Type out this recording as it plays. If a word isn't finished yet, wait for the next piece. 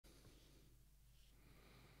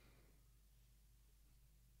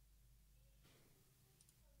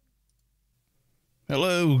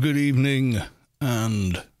Hello, good evening,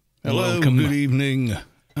 and welcome. Good evening,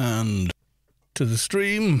 and to the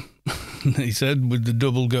stream, he said, with the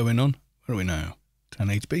double going on. Where are we now?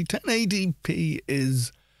 1080p. 1080p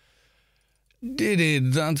is... Did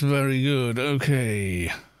it. That's very good. Okay.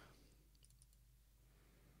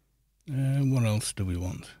 What else do we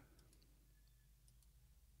want?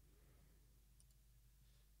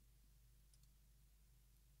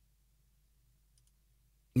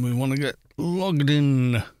 We want to get logged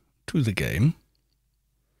in to the game.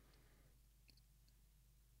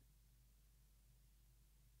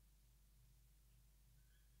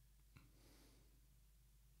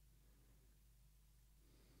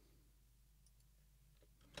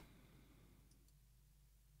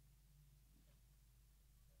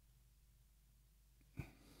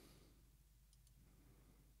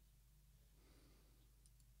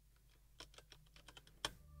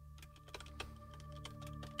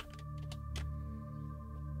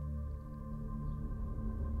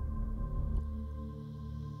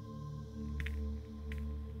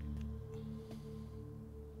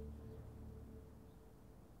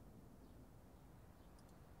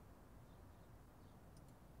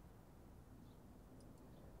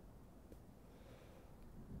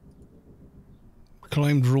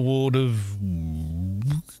 Claimed reward of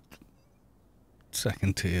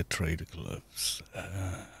second tier trader gloves.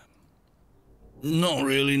 Not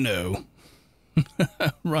really, no.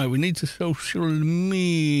 Right, we need to social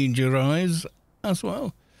mediaize as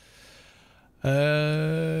well.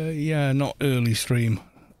 Yeah, not early stream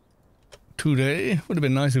today. Would have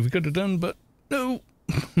been nice if we could have done, but no.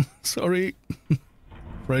 Sorry.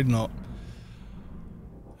 Afraid not.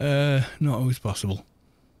 Not always possible.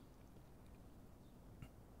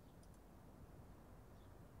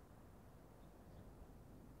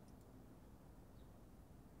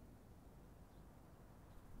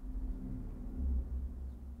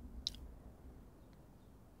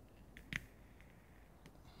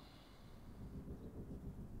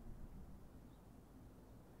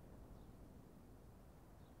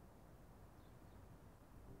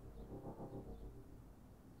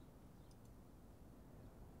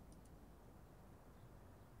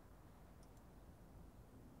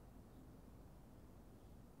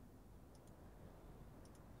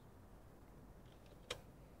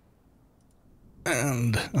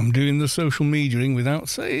 And I'm doing the social mediaing without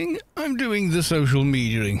saying I'm doing the social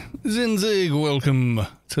mediaing. Zinzig, welcome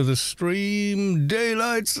to the stream.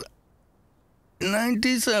 Daylights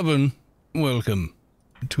 97, welcome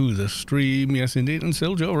to the stream. Yes, indeed. And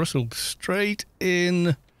still Joe Russell straight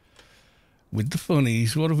in with the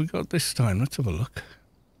funnies. What have we got this time? Let's have a look.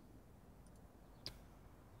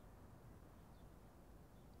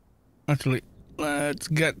 Actually, let's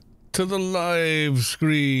get to the live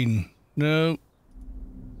screen. No.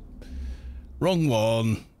 Wrong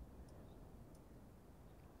one.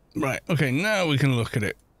 Right, okay, now we can look at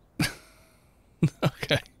it.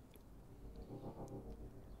 Okay.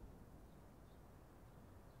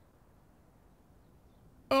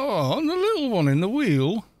 Oh, and the little one in the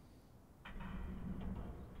wheel.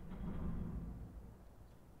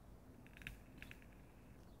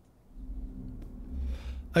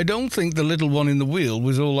 I don't think the little one in the wheel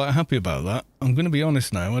was all that happy about that. I'm going to be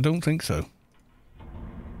honest now, I don't think so.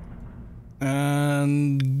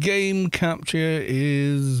 And game capture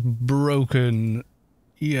is broken.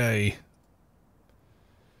 Yay.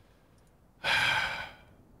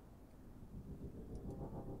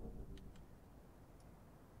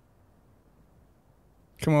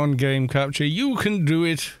 Come on, game capture. You can do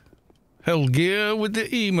it. Hellgear with the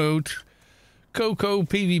emote. Coco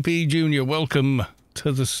PvP Jr., welcome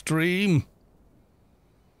to the stream.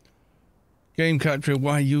 Game capture,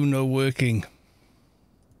 why you no working?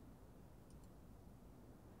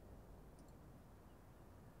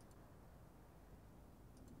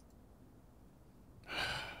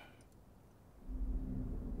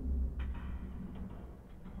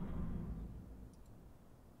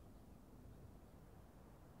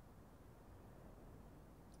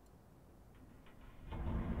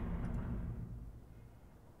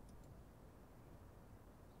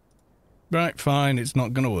 Right, fine, it's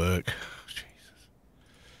not going to work. Jesus.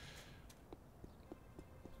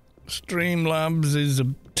 Streamlabs is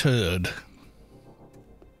a turd.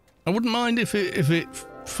 I wouldn't mind if it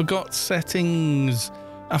forgot settings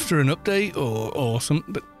after an update or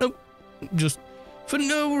something, but nope. Just for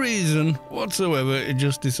no reason whatsoever, it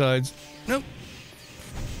just decides, nope.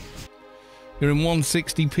 You're in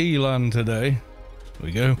 160p land today. Here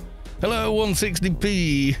we go. Hello,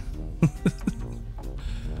 160p.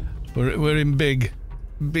 We're in big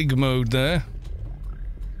mode there.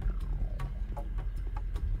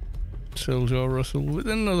 Siljar Russell with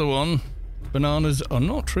another one. Bananas are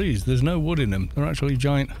not trees. There's no wood in them. They're actually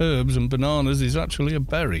giant herbs, and bananas is actually a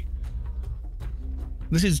berry.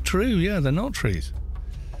 This is true, yeah, they're not trees.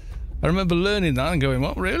 I remember learning that and going,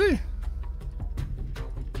 what, really?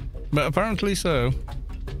 But apparently so.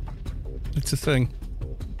 It's a thing.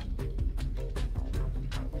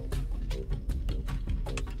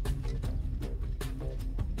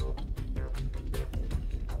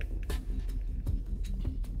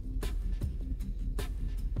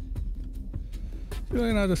 We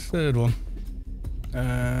only had a third one.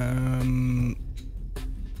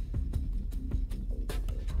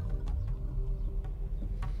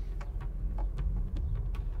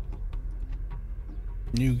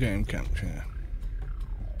 New game capture.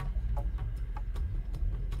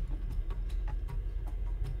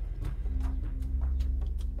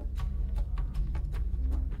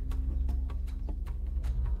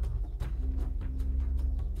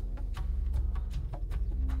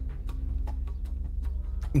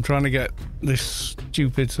 I'm trying to get this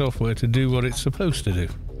stupid software to do what it's supposed to do.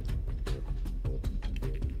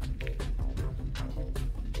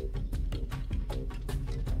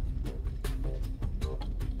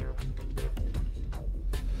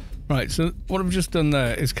 Right, so what I've just done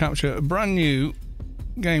there is capture a brand new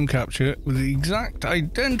game capture with the exact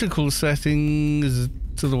identical settings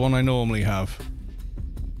to the one I normally have.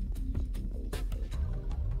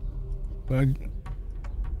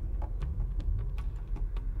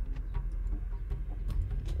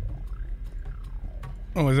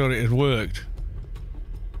 Oh, I thought it had worked.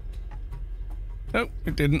 No,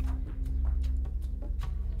 it didn't.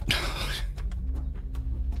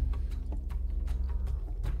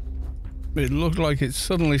 It looked like it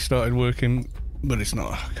suddenly started working, but it's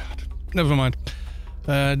not. Oh, God. Never mind.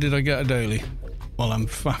 Did I get a daily while I'm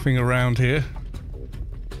faffing around here?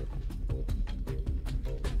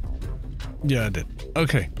 Yeah, I did.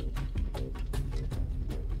 Okay.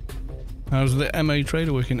 How's the MA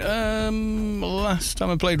Trader working? Last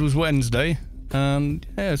time I played was Wednesday, and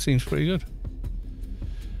yeah, it seems pretty good.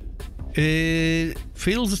 It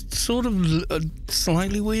feels sort of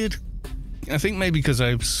slightly weird. I think maybe because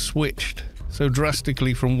I've switched so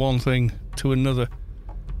drastically from one thing to another.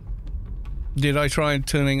 Did I try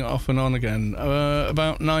turning it off and on again?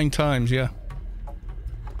 About 9 times, yeah.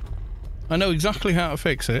 I know exactly how to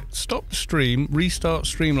fix it. Stop the stream, restart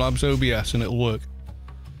Streamlabs OBS, and it'll work.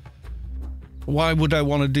 Why would I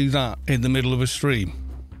want to do that in the middle of a stream?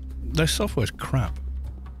 Their software's crap.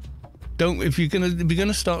 Don't, if you're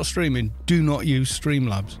gonna start streaming, do not use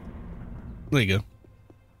Streamlabs. There you go.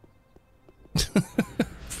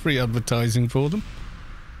 Free advertising for them.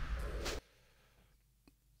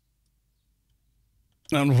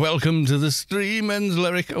 And welcome to the stream, Ends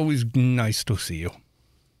Lyric. Always nice to see you.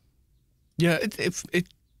 Yeah, it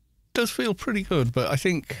does feel pretty good, but I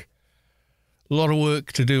think a lot of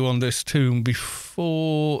work to do on this tomb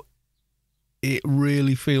before it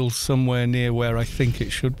really feels somewhere near where I think it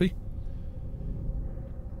should be.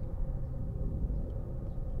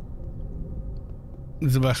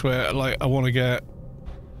 It's the best way. Like, I want to get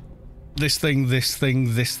this thing, this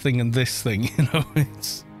thing, this thing, and this thing. You know,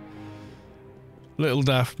 it's a little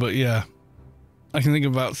daft, but yeah, I can think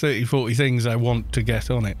of about 30, 40 things I want to get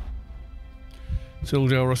on it.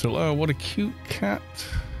 Siljar Russell. Oh, what a cute cat!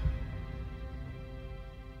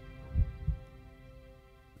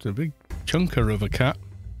 It's a big chunker of a cat.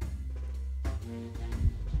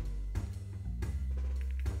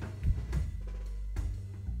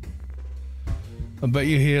 I bet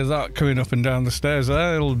you hear that coming up and down the stairs.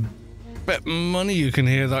 I'll bet money you can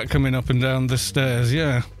hear that coming up and down the stairs,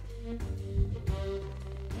 yeah.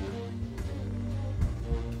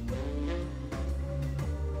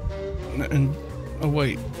 And, oh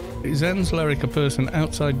wait, is Ends Lyric a person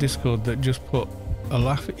outside Discord that just put a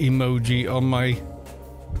laugh emoji on my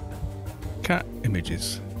cat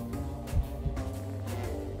images?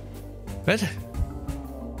 What?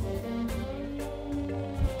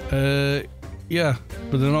 Yeah,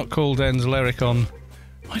 but they're not called Ends Lyric on.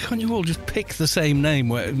 Why can't you all just pick the same name,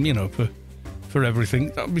 where, you know, for everything?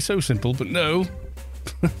 That would be so simple, but no,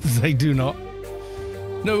 they do not.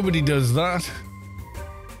 Nobody does that.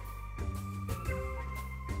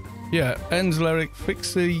 Yeah, Ends Lyric,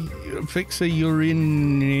 Fixa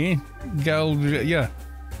Urine, Gal, yeah.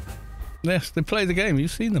 Yes, they play the game,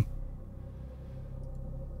 you've seen them.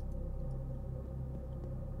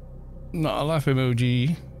 Not a laugh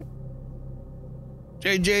emoji.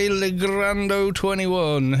 JJ Legrando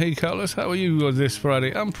 21. Hey Carlos, how are you this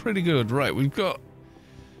Friday? I'm pretty good. Right, we've got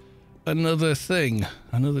another thing,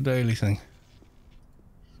 another daily thing.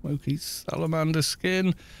 Smoky salamander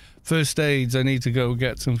skin. First aids. I need to go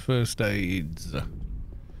get some first aids.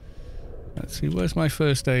 Let's see, where's my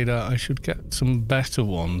first aid at? I should get some better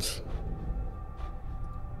ones.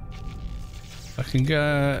 I can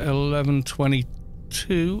get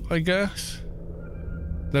 1122, I guess.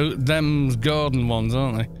 Them's garden ones,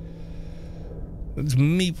 aren't they? Let's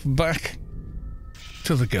meep back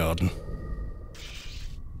to the garden.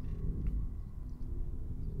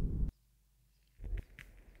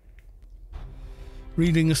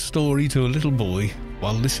 Reading a story to a little boy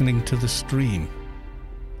while listening to the stream.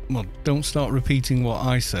 Well, don't start repeating what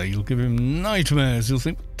I say. You'll give him nightmares. He'll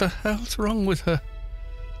think, what the hell's wrong with her?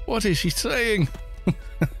 What is she saying?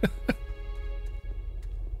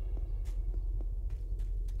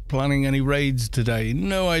 Planning any raids today?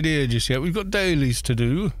 No idea just yet. We've got dailies to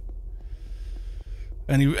do.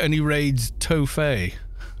 Any raids Tofei?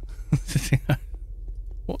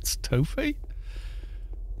 What's Tofei?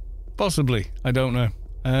 Possibly. I don't know.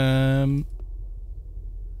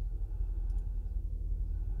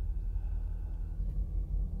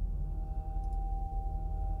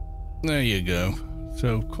 There you go.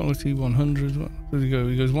 So quality 100. What does he go?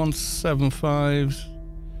 He goes 175s.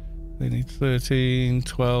 They need 13,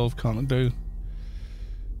 12. Can't do.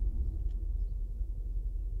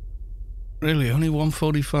 Really, only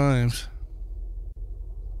 145s.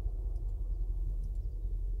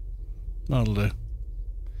 That'll do.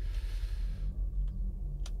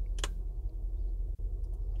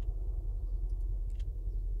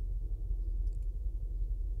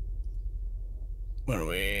 Where are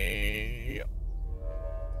we?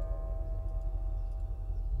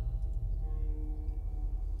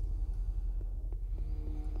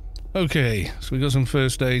 Okay, so we got some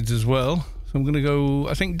first aids as well. So I'm going to go,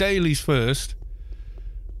 I think dailies first.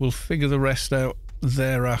 We'll figure the rest out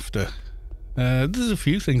thereafter. There's a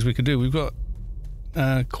few things we could do. We've got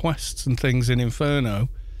quests and things in Inferno.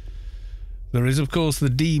 There is, of course, the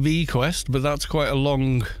DB quest, but that's quite a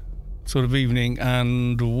long sort of evening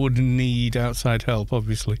and would need outside help,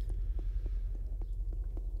 obviously.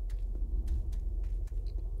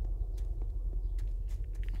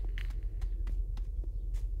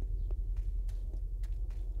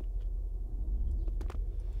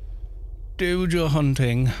 Doja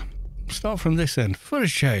hunting. Start from this end for a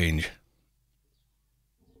change.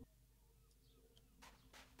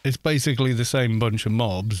 It's basically the same bunch of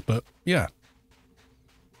mobs, but yeah.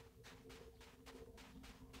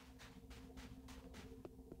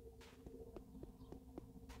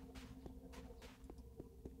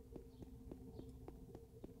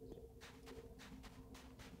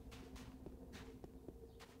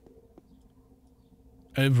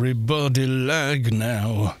 Everybody lag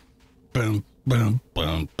now. Boom, boom,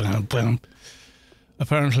 boom, boom, boom.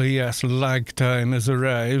 Apparently, yes, lag time has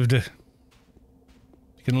arrived. You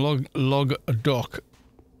can log a doc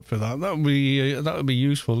for that. That would be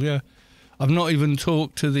useful. Yeah, I've not even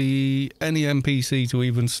talked to any NPC to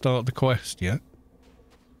even start the quest yet.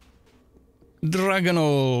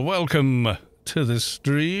 Dragonol, welcome to the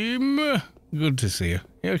stream. Good to see you.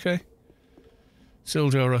 You okay?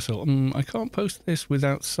 Silja Russell. I can't post this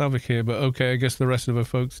without Savik here, but okay, I guess the rest of our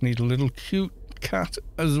folks need a little cute cat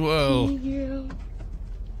as well. Hey,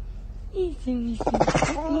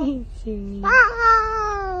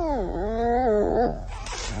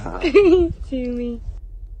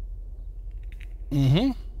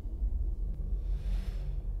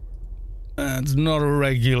 That's not a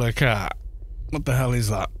regular cat. What the hell is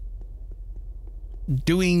that?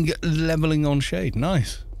 Doing leveling on shade.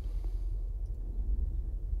 Nice.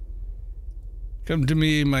 Come to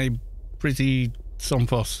me, my pretty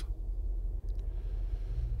Sompos.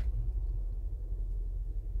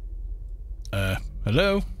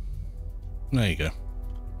 Hello? There you go.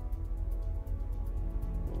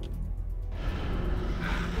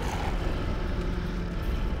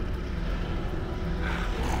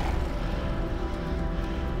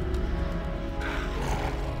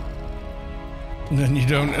 Then you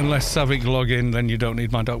don't, unless Savik log in, then you don't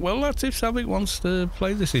need my dog. Well, that's if Savik wants to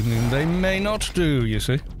play this evening. They may not do, you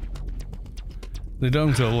see. They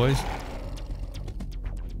don't always.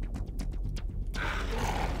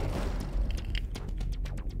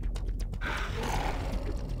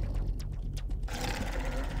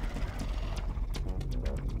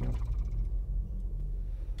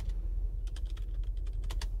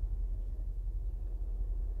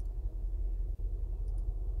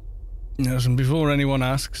 Yes, and before anyone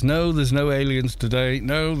asks, no, there's no aliens today.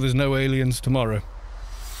 No, there's no aliens tomorrow.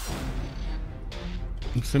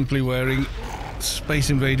 I'm simply wearing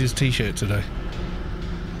Space Invaders t-shirt today.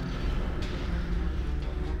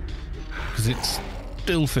 Because it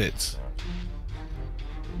still fits.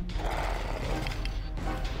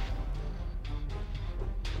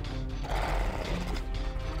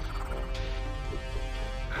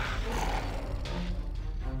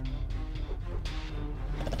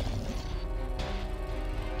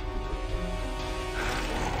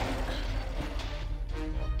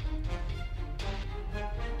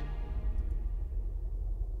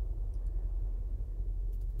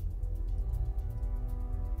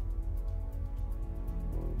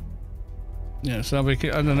 Yeah,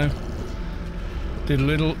 Savik, I don't know. Did a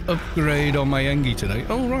little upgrade on my Engie today.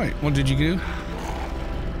 Oh, right. What did you do?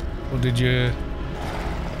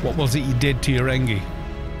 What was it you did to your Engie?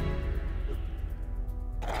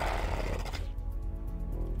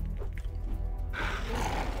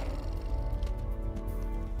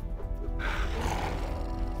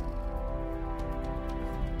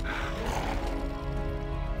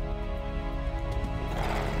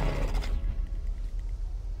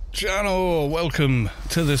 Jano, welcome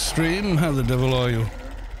to the stream. How the devil are you?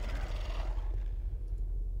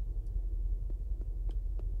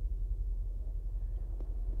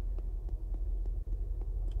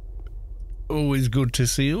 Always good to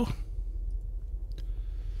see you.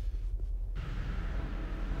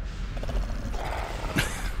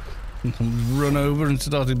 Run over and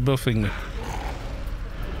started buffing me.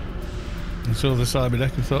 I saw the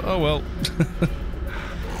cyberdeck and thought, oh well.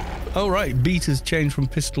 Oh right, beaters changed from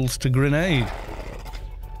pistols to grenade.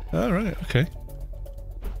 Oh right, okay.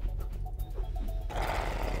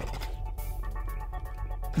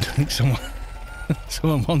 I think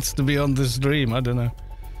someone wants to be on the stream, I don't know.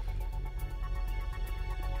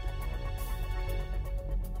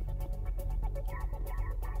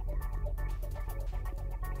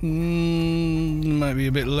 Might be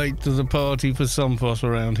a bit late to the party for some of us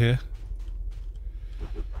around here.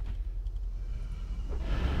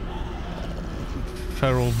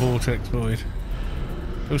 Feral Vortexvoid.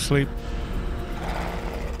 Go sleep.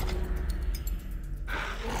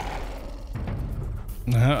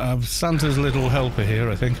 I'm Santa's little helper here,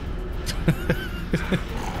 I think.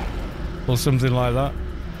 Or something like that.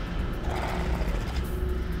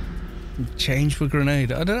 Change for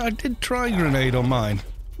grenade. I did try grenade on mine.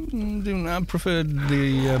 I preferred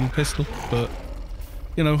the pistol, but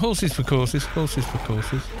you know, horses for courses, horses for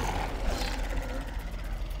courses.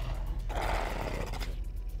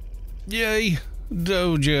 Yay,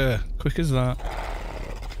 Doja! Quick as that.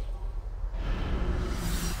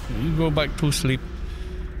 You go back to sleep.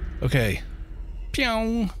 Okay.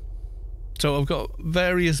 Pew! So I've got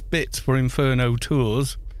various bits for Inferno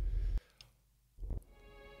tours.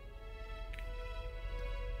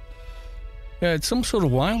 Yeah, it's some sort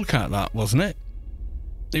of wildcat, that, wasn't it?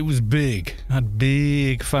 It was big. Had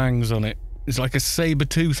big fangs on it. It's like a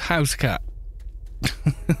saber-toothed house cat.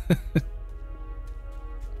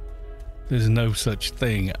 There's no such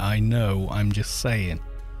thing. I know. I'm just saying.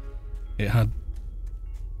 It had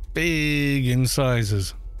big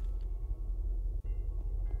incisors.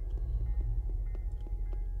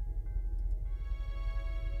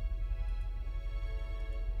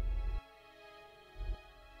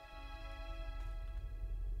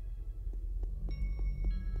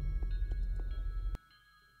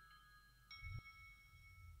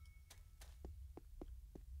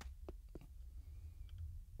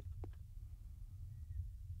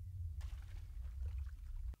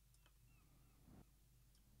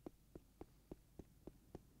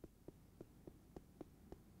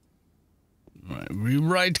 We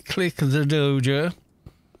right-click the Doja.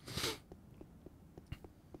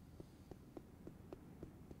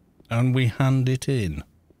 And we hand it in.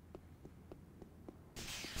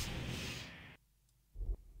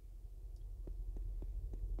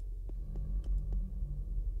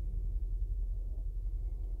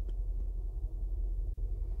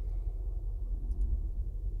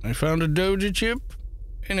 I found a Doja chip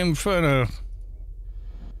in Inferno.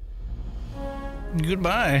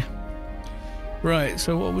 Goodbye. Right,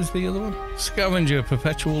 so what was the other one? Scavenger,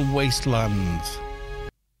 Perpetual Wastelands.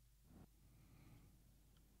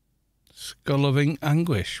 Skull of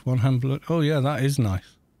Anguish, one hand blood. Oh yeah, that is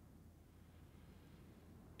nice.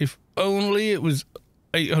 If only it was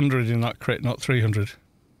 800 in that crit, not 300.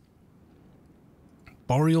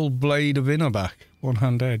 Boreal Blade of Innerback, one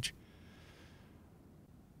hand edge.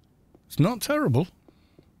 It's not terrible.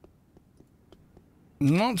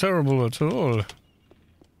 Not terrible at all.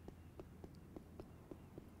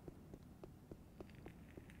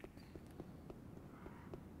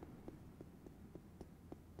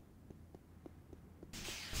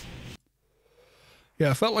 Yeah,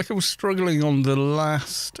 I felt like I was struggling on the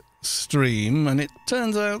last stream, and it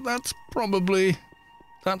turns out that's probably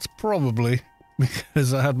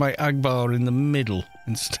because I had my Agbar in the middle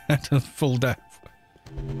instead of full depth.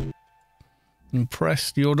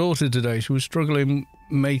 Impressed your daughter today. She was struggling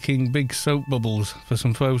making big soap bubbles for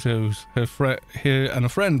some photos her and a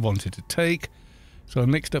friend wanted to take, so I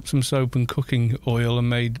mixed up some soap and cooking oil and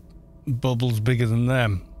made bubbles bigger than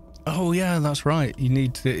them. Oh yeah, that's right. You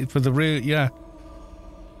need to, for the real, yeah.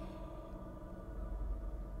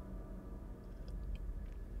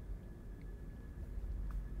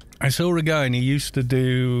 I saw a guy and he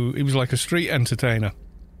was like a street entertainer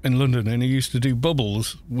in London, and he used to do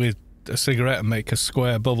bubbles with a cigarette and make a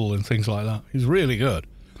square bubble and things like that. He's really good.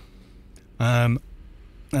 And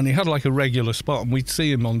he had like a regular spot, and we'd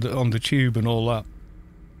see him on the tube and all that.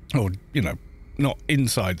 Or, you know, not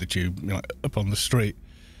inside the tube, you know, up on the street.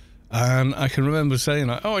 And I can remember saying,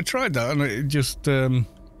 like, oh, I tried that, and it just, it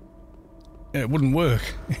wouldn't work.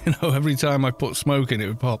 You know, every time I put smoke in, it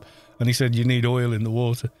would pop. And he said, you need oil in the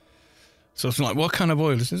water. So it's like, what kind of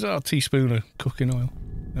oil? He says, a teaspoon of cooking oil.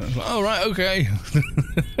 And I was like, oh, right, okay.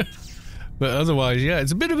 But otherwise, yeah,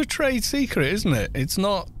 it's a bit of a trade secret, isn't it? It's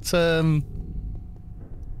not, I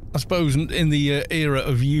suppose, in the era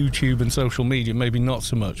of YouTube and social media, maybe not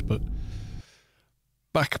so much, but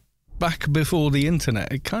back before the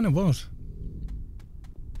internet, it kind of was.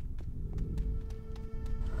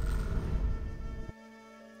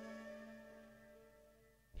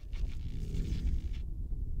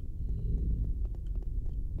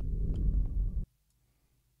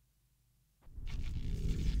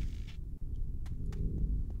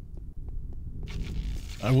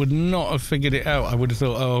 I would not have figured it out. I would have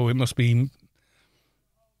thought, oh, it must be...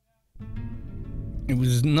 It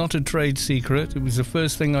was not a trade secret. It was the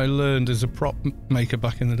first thing I learned as a prop maker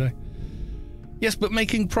back in the day. Yes, but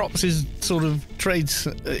making props is sort of trades,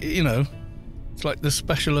 you know, it's like the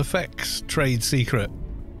special effects trade secret.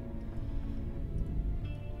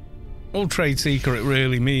 All trade secret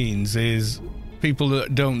really means is people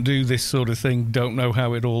that don't do this sort of thing don't know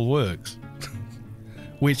how it all works.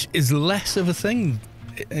 Which is less of a thing,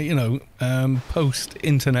 you know,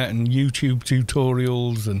 post-internet and YouTube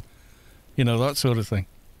tutorials and, you know, that sort of thing.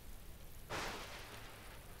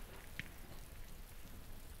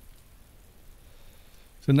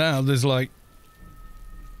 So now there's like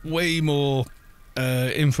way more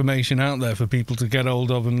information out there for people to get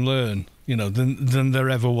hold of and learn, you know, than there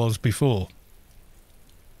ever was before.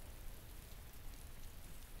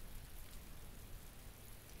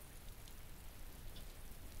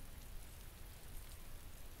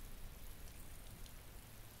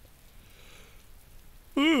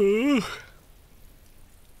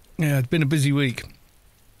 Yeah, it's been a busy week.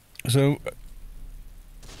 So,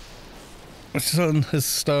 my son has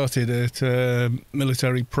started at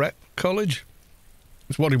military prep college.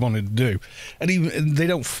 It's what he wanted to do. And even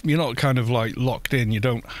you're not kind of like locked in. You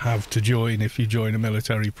don't have to join if you join a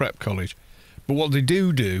military prep college. But what they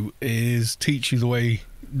do is teach you the way,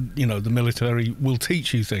 you know, the military will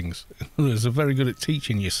teach you things. They're very good at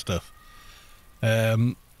teaching you stuff.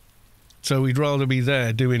 So we'd rather be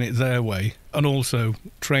there doing it their way and also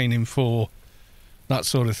training for that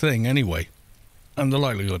sort of thing anyway. And the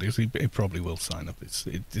likelihood is he probably will sign up.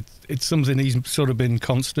 It's something he's sort of been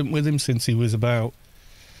constant with him since he was about,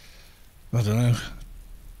 I don't know,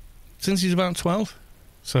 since he's about 12.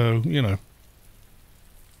 So, you know.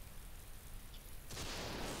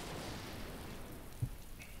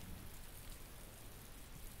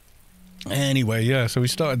 Anyway, yeah, so we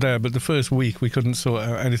started there, but the first week we couldn't sort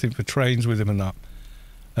out anything for trains with him and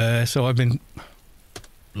that. So I've been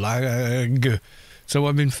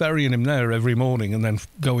ferrying him there every morning and then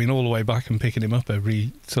going all the way back and picking him up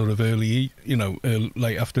every sort of early, you know,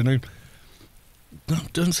 late afternoon.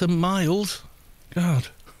 I've done some miles. God.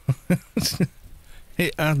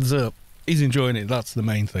 It adds up. He's enjoying it, that's the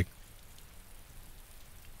main thing.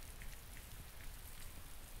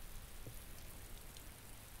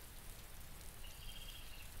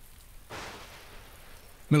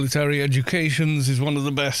 Military educations is one of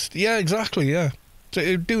the best. Yeah, exactly, yeah.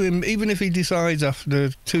 So do him, even if he decides after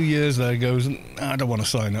 2 years there, goes, I don't want to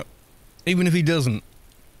sign up. Even if he doesn't,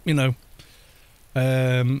 you know.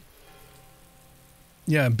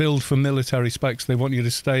 Yeah, build for military specs. They want you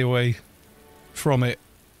to stay away from it,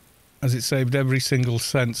 as it saved every single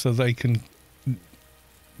cent so they can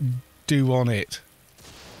do on it.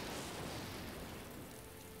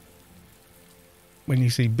 When you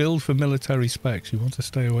see build for military specs, you want to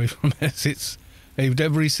stay away from it. It's saved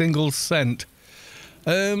every single cent.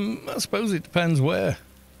 I suppose it depends where.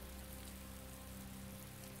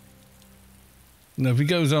 You know, if he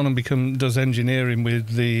goes on and does engineering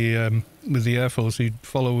with the Air Force, he'd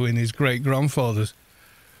follow in his great grandfather's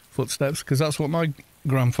footsteps, because that's what my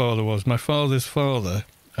grandfather was. My father's father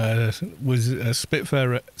was a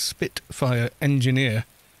Spitfire engineer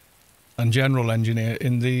and general engineer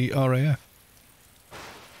in the RAF.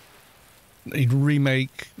 He'd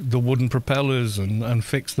remake the wooden propellers and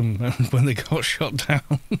fix them when they got shot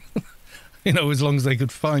down. You know, as long as they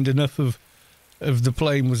could find enough of the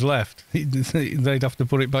plane was left, they'd have to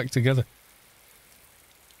put it back together.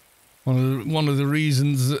 One of the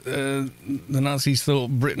reasons the Nazis thought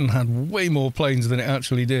Britain had way more planes than it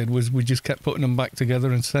actually did was we just kept putting them back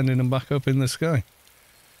together and sending them back up in the sky.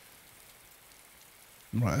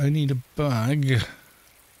 Right, I need a bag.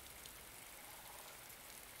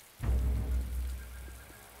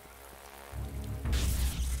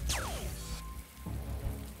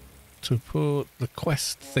 To put the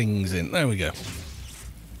quest things in. There we go.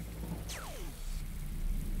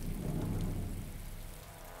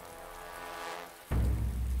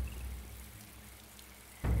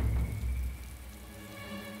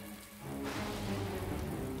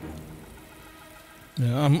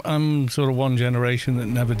 Yeah, I'm sort of one generation that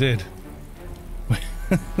never did.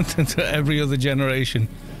 To every other generation,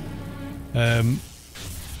 everyone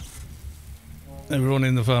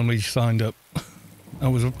in the family signed up. I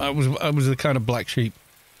was the kind of black sheep.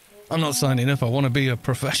 I'm not signing up. I want to be a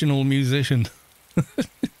professional musician.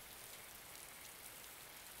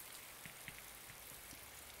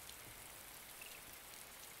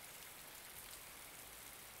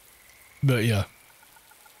 But yeah,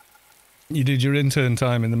 you did your intern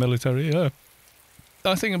time in the military. Yeah,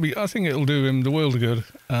 I think it'll do him the world of good,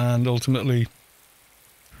 and ultimately,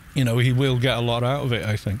 you know, he will get a lot out of it,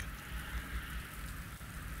 I think.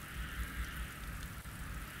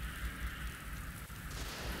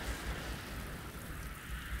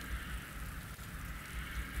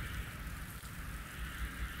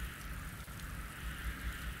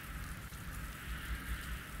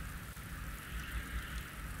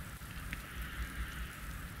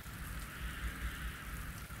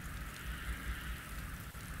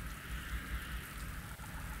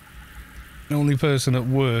 The only person at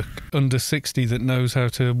work under 60 that knows how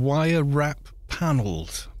to wire wrap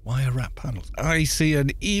panels. Wire wrap panels. I see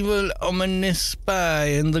an evil, ominous spy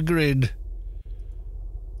in the grid.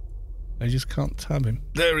 I just can't tab him.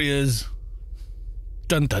 There he is.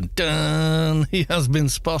 Dun dun dun. He has been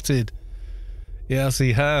spotted. Yes,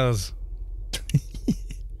 he has.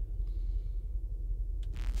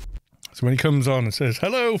 So when he comes on and says,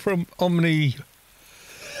 hello from Omni...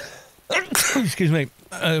 Excuse me.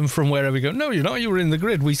 From wherever we go. No, you're not. You were in the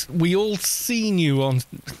grid. We all seen you on.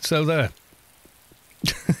 So there.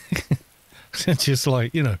 It's just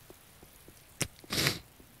like, you know.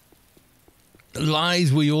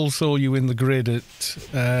 Lies. We all saw you in the grid at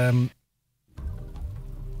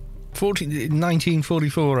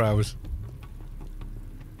 1944 hours.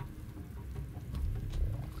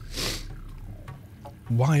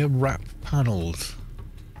 Wire wrap panels.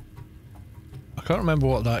 I can't remember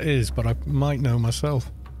what that is, but I might know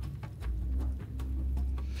myself.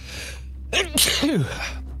 I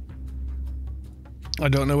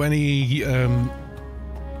don't know any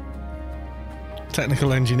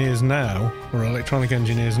technical engineers now, or electronic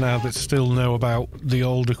engineers now, that still know about the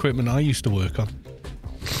old equipment I used to work on.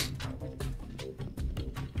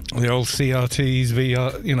 The old CRTs,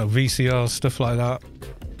 VR, you know, VCRs, stuff like that.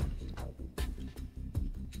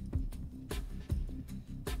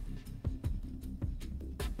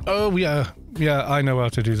 Oh, yeah. Yeah, I know how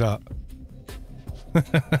to do that.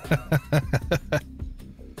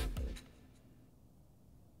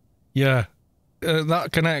 Yeah.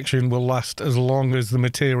 That connection will last as long as the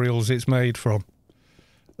materials it's made from.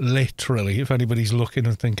 Literally, if anybody's looking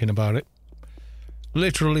and thinking about it.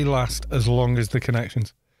 Literally last as long as the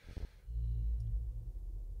connections.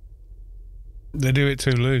 They do it too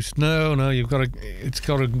loose. No, you've got to... It's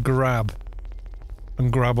got to grab.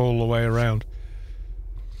 And grab all the way around.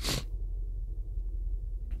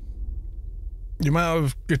 The amount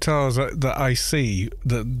of guitars that I see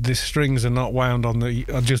that the strings are not wound on,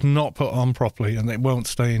 are just not put on properly, and they won't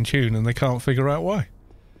stay in tune, and they can't figure out why.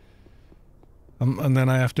 And then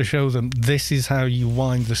I have to show them, this is how you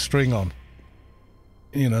wind the string on.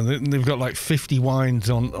 You know, they've got like 50 winds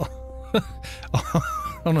on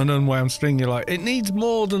on an unwound string. You're like, it needs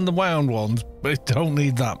more than the wound ones, but it don't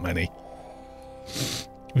need that many.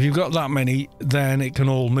 If you've got that many, then it can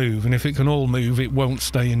all move. And if it can all move, it won't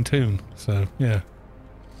stay in tune. So, yeah.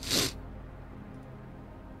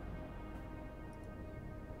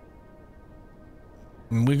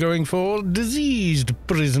 And we're going for Diseased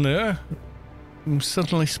Prisoner. I'm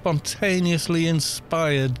suddenly spontaneously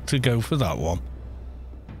inspired to go for that one.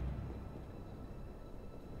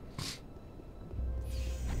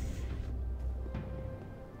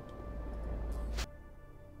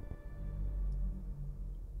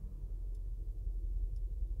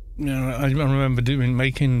 Yeah, I remember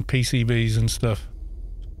making PCBs and stuff.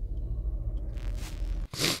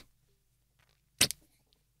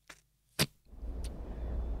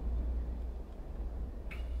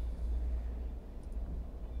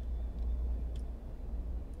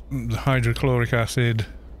 The hydrochloric acid,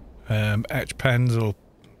 etch pens or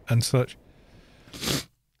and such.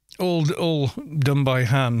 All done by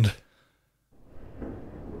hand.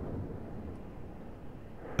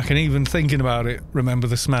 I can even, thinking about it, remember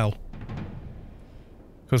the smell.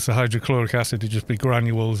 Because the hydrochloric acid would just be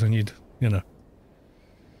granules and you'd, you know.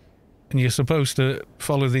 And you're supposed to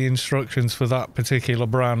follow the instructions for that particular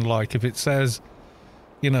brand, like if it says,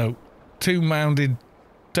 you know, 2 mounded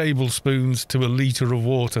tablespoons to a litre of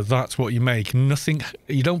water, that's what you make. Nothing,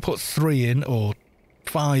 you don't put 3 in or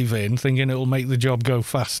 5 in thinking it'll make the job go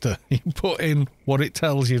faster. You put in what it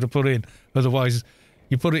tells you to put in. Otherwise,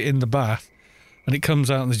 you put it in the bath and it comes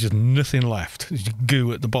out and there's just nothing left. There's just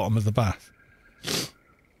goo at the bottom of the bath.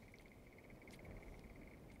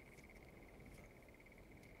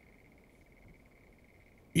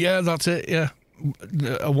 Yeah, that's it, yeah.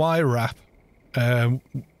 A wire wrap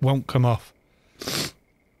won't come off.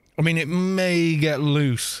 I mean, it may get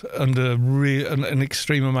loose under an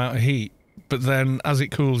extreme amount of heat, but then as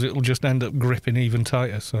it cools, it'll just end up gripping even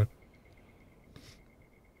tighter, so.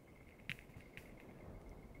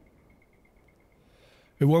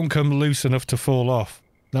 It won't come loose enough to fall off,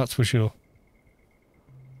 that's for sure.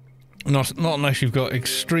 Not unless you've got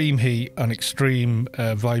extreme heat and extreme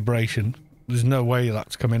vibration. There's no way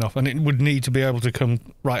that's coming off, and it would need to be able to come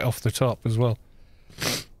right off the top as well.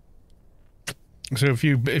 So if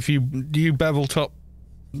you do you bevel top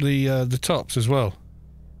the tops as well,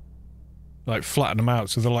 like flatten them out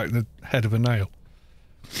so they're like the head of a nail.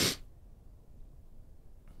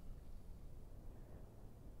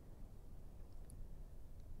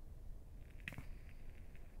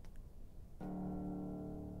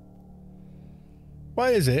 Why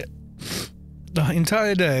is it the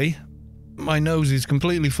entire day my nose is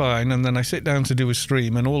completely fine and then I sit down to do a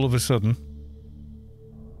stream and all of a sudden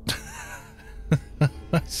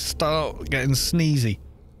I start getting sneezy?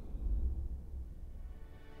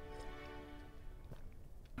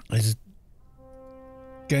 Is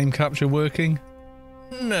game capture working?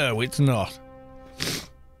 No, it's not.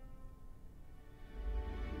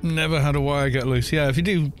 Never had a wire get loose. Yeah, if you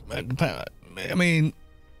do, I mean,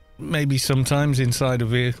 maybe sometimes inside a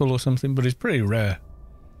vehicle or something, but it's pretty rare.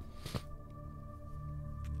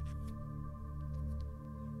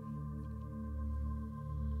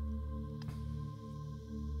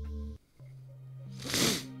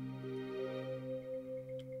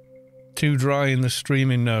 Too dry in the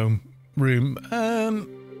streaming room.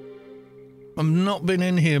 I've not been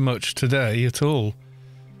in here much today at all.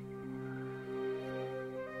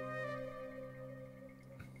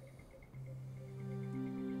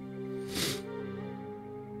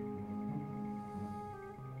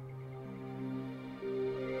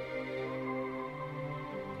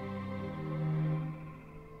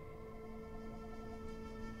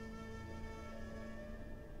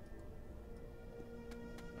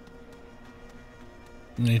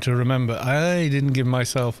 Need to remember, I didn't give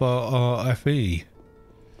myself RFE.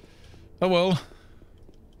 Oh well.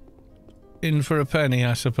 In for a penny,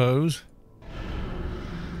 I suppose.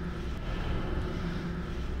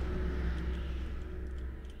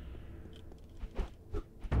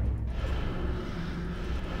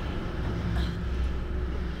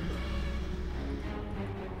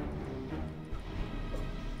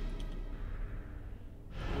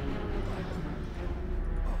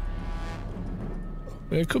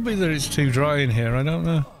 It could be that it's too dry in here, I don't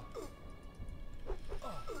know.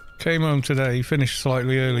 Came home today, finished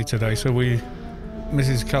slightly early today, so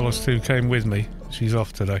Mrs. Callis too came with me. She's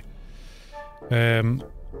off today. Then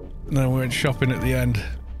we went shopping at the end,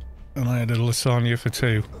 and I had a lasagna for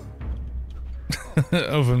 2.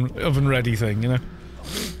 oven ready thing, you know.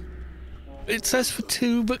 It says for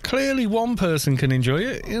 2, but clearly one person can enjoy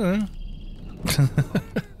it, you know.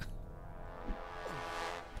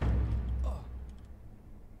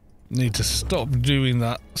 Need to stop doing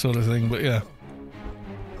that sort of thing, but yeah.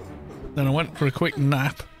 Then I went for a quick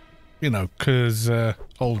nap, you know, 'cause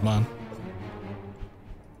old man.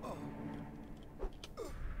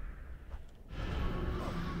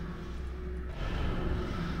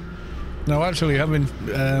 No, actually having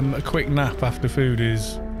a quick nap after food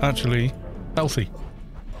is actually healthy.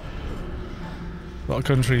 A lot of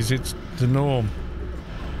countries it's the norm.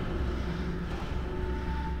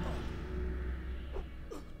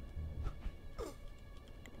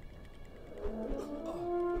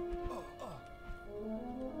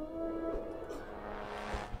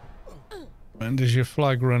 When does your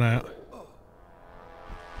flag run out?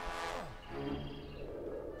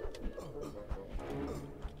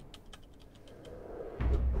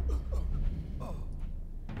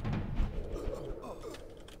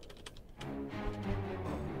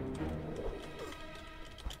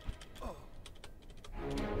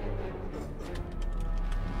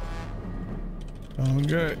 I'll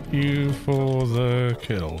get you for the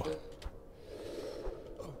kill.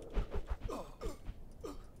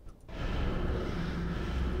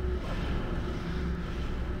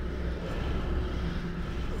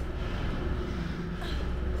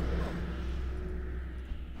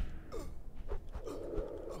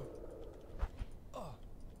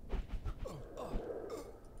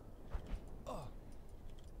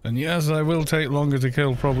 And yes, I will take longer to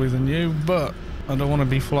kill probably than you, but I don't want to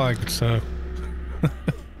be flagged, so...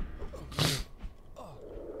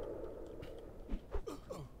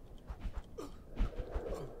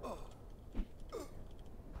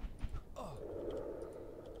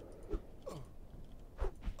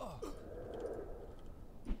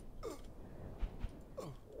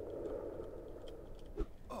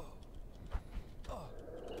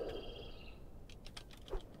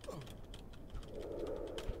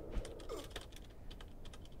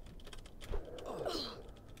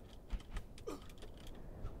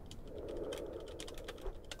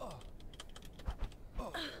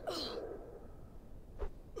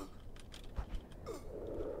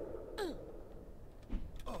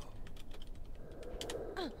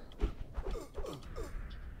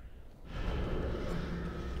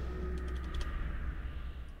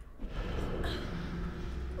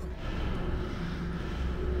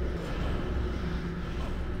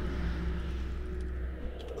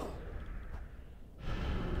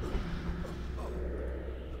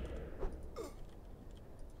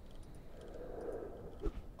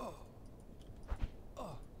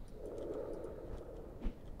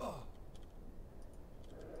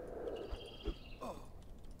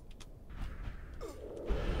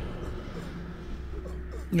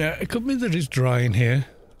 Yeah, it could be that it's dry in here.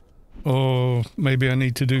 Or maybe I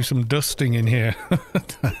need to do some dusting in here.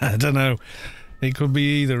 I don't know. It could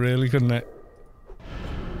be either, really, couldn't it?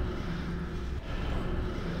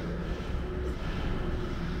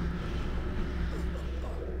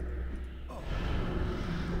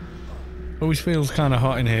 Always feels kind of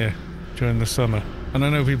hot in here during the summer. And I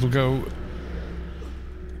know people go,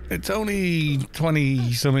 it's only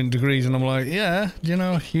 20-something degrees, and I'm like, yeah, do you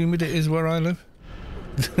know how humid it is where I live?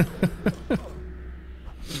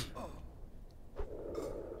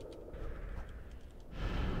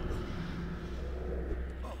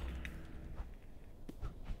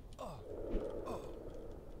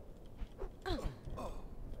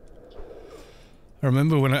 I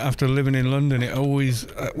remember when after living in London, it always,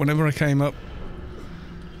 whenever I came up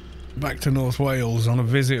back to North Wales on a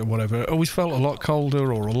visit or whatever, it always felt a lot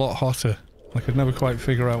colder or a lot hotter. I could never quite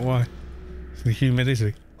figure out why. It's the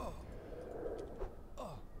humidity.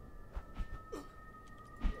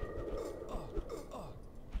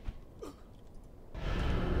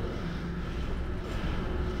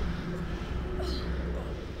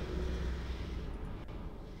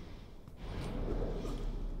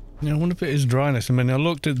 Yeah, I wonder if it is dryness. I mean, I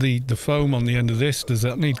looked at the foam on the end of this. Does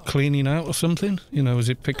that need cleaning out or something? You know, has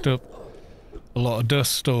it picked up a lot of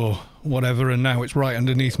dust or whatever, and now it's right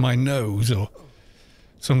underneath my nose or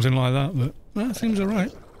something like that? But that seems all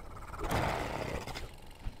right.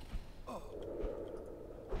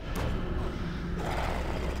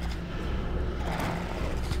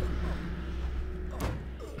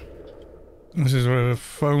 This is where a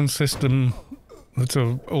phone system... That's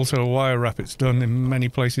also a wire wrap. It's done in many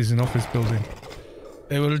places in office buildings.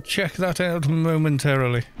 They will check that out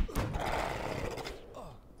momentarily.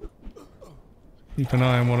 Keep an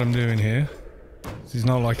eye on what I'm doing here. It's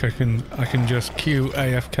not like I can just cue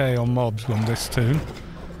AFK on mobs on this tune.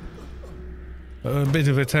 But a bit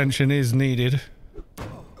of attention is needed.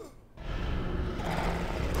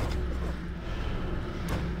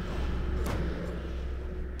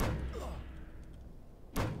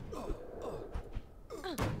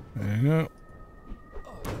 There you go.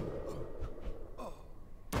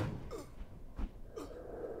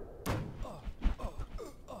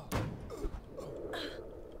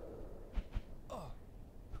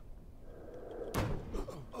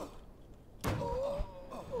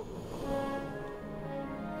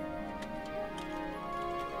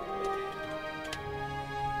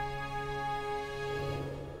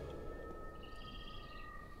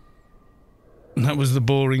 And that was the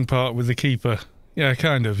boring part with the keeper. Yeah,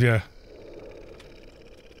 kind of, yeah.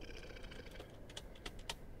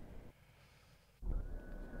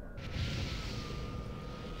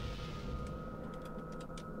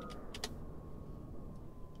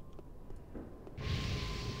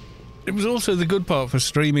 It was also the good part for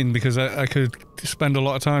streaming because I could spend a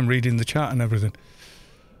lot of time reading the chat and everything.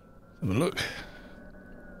 Have a look.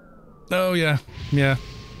 Oh, yeah. Yeah.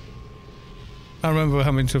 I remember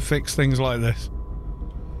having to fix things like this.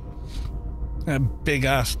 A big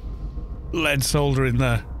ass lead solder in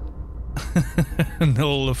there. And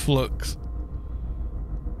all the flux.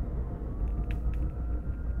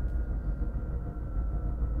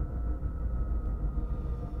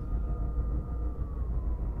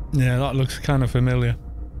 Yeah, that looks kind of familiar.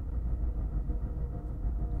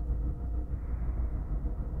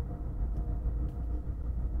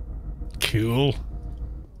 Cool.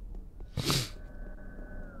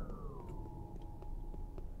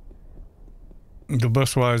 The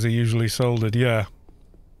bus wires are usually soldered, yeah.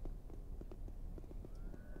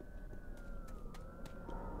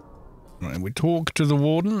 Right, we talk to the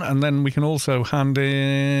warden, and then we can also hand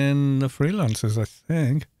in the freelancers, I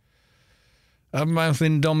think. Mouth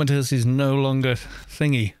Indomitus is no longer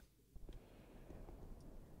thingy.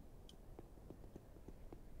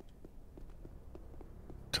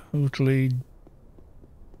 Totally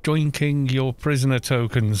joinking your prisoner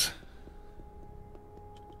tokens.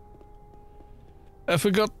 I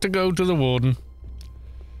forgot to go to the warden.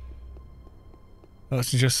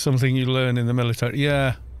 That's just something you learn in the military.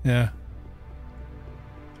 Yeah, yeah.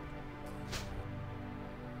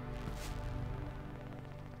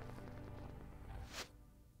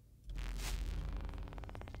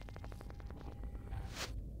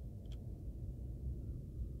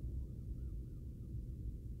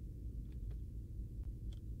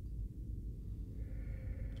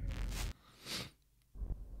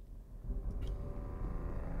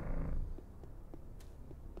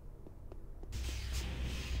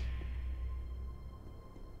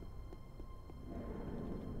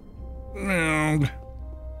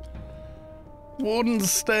 Warden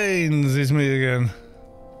Stains is me again.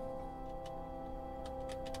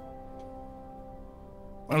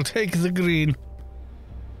 I'll take the green.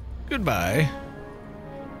 Goodbye.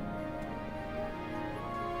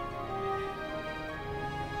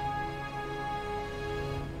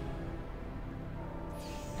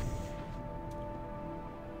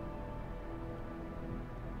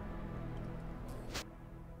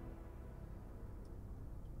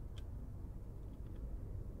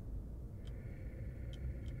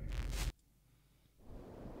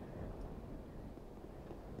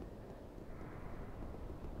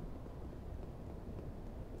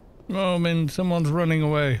 Oh, I mean, someone's running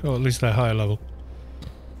away. Or at least they're higher level.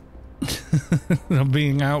 They're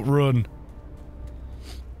being outrun.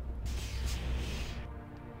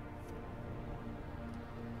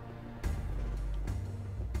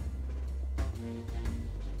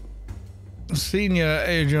 Senior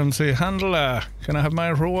Agency Handler. Can I have my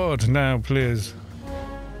reward now, please?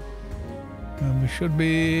 And we should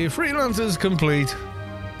be freelancers complete.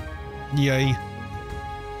 Yay.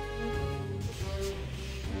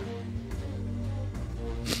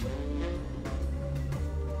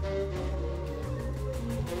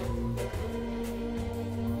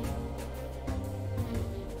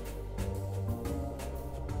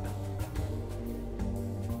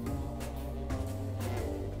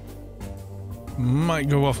 Might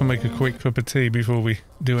go off and make a quick cup of tea before we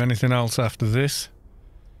do anything else after this.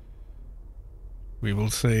 We will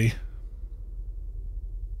see.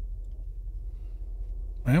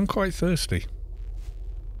 I am quite thirsty.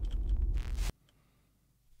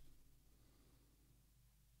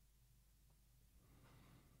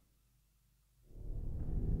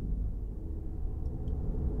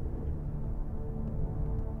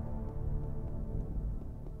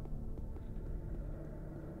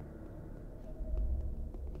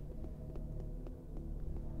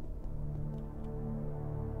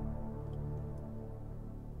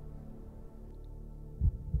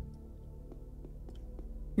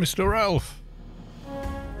 Mr. Ralph.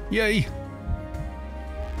 Yay.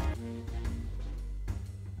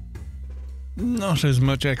 Not as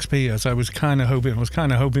much XP as I was kind of hoping. I was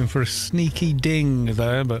kind of hoping for a sneaky ding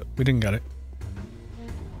there, but we didn't get it.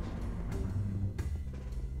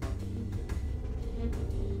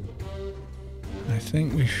 I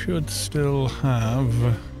think we should still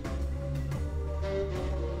have...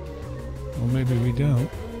 Or maybe we don't.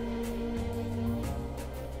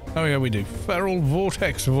 Oh yeah, we do. Feral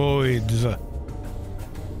Vortexvoids.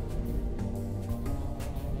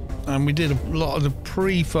 And we did a lot of the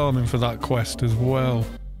pre-farming for that quest as well.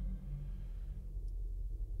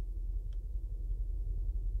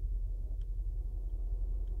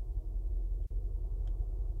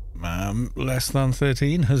 Less than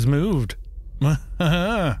 13 has moved. Yeah,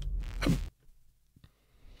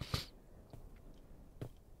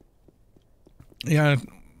 a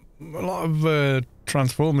lot of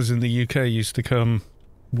Transformers in the UK used to come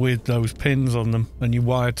with those pins on them, and you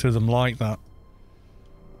wired to them like that.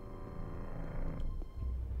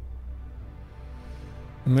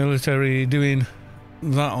 The military doing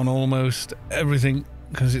that on almost everything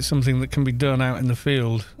because it's something that can be done out in the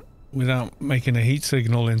field without making a heat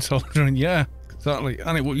signal in soldering. Yeah, exactly.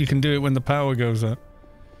 And you can do it when the power goes out.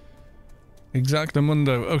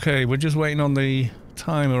 Exactamundo. Okay, we're just waiting on the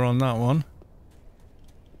timer on that one.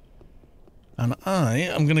 And I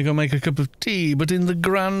am going to go make a cup of tea, but in the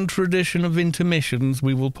grand tradition of intermissions,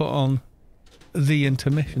 we will put on the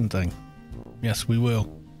intermission thing. Yes, we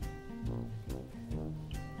will.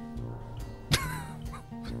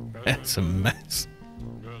 It's a mess.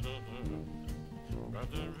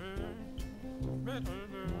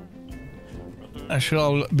 I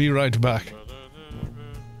shall be right back.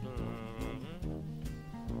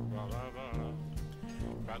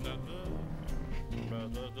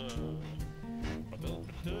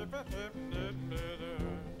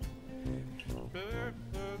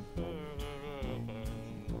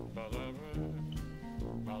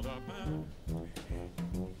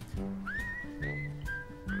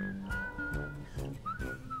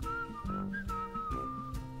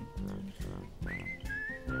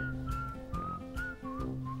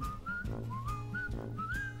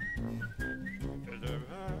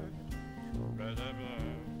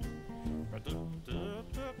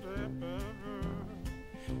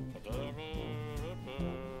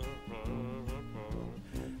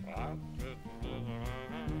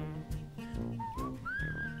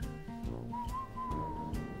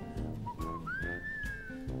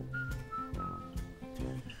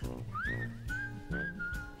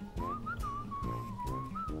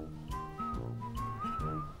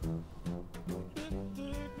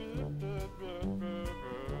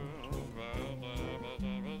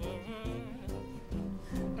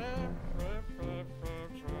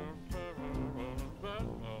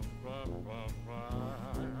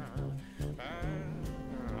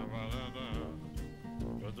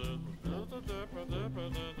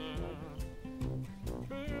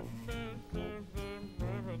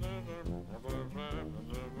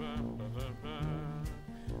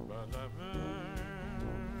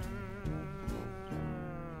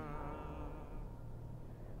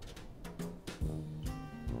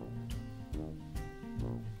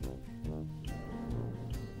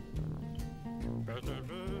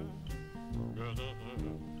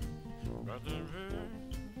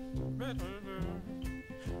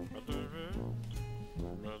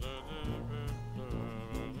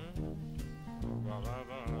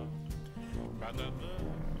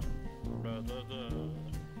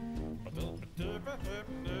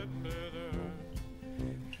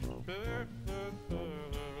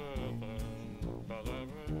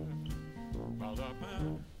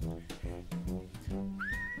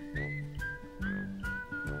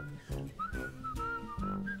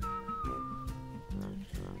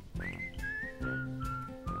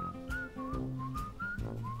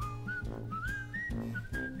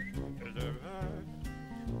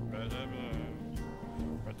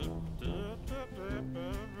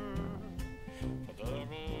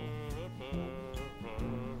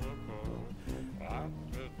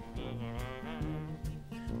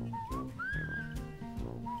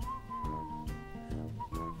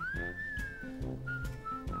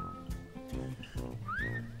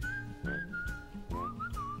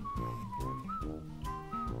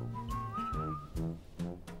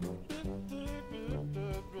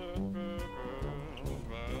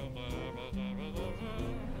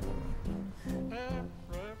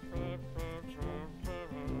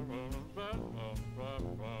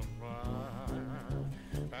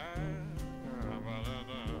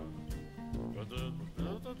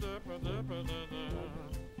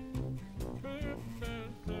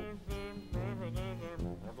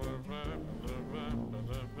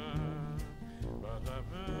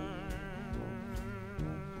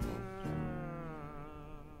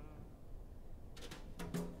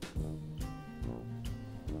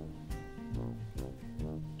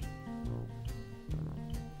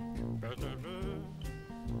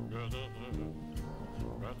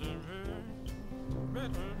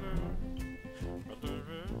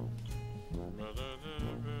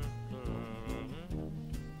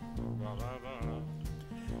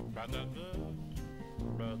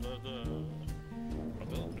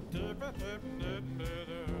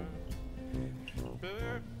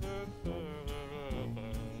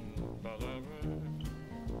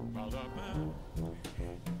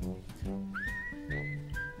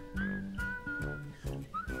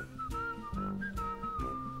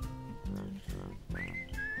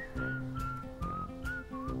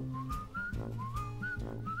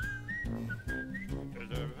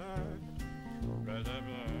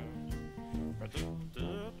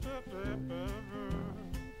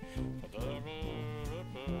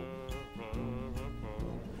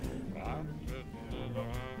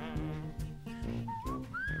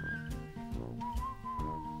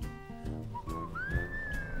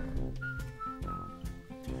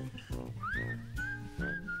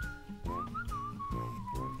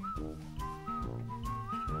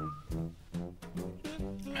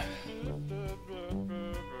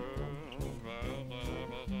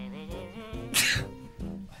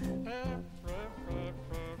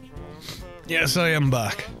 Yes, I am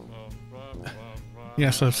back.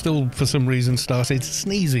 Yes, I've still, for some reason, started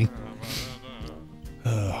sneezing.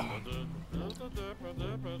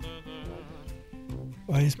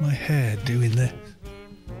 Why is my hair doing this?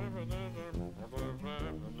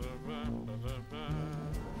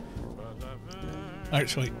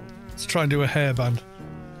 Actually, let's try and do a hairband.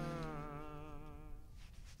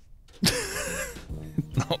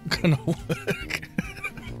 Not gonna work.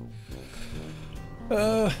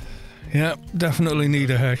 Yeah, definitely need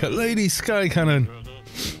a haircut. Lady Sky Cannon,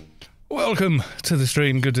 welcome to the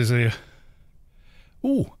stream. Good to see you.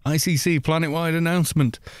 Ooh, ICC planet-wide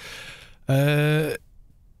announcement. T.A.M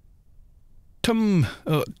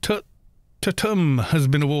has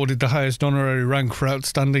been awarded the highest honorary rank for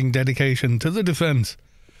outstanding dedication to the defense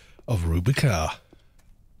of Rubicar.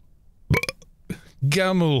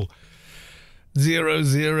 Gamel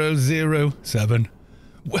 0007.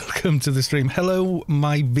 Welcome to the stream. Hello,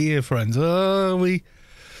 my beer friends. Are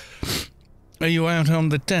you out on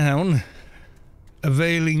the town,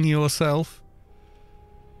 availing yourself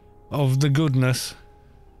of the goodness?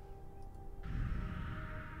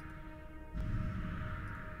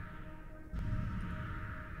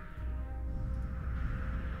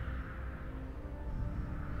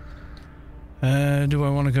 Do I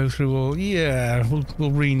want to go through all? Yeah,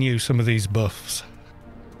 we'll renew some of these buffs.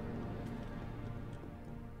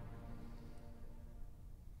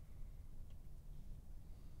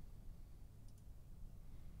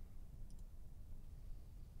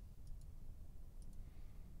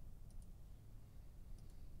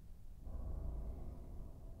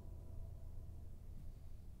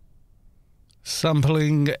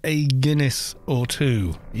 Sampling a Guinness or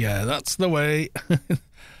two. Yeah, that's the way.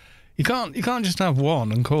 You can't just have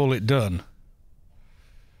one and call it done.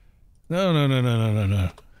 No.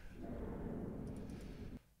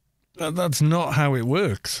 That's not how it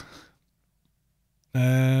works.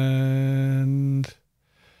 And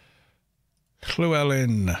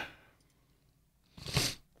Llewellyn.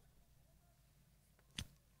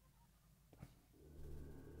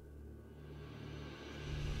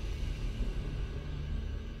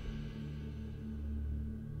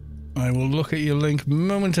 I will look at your link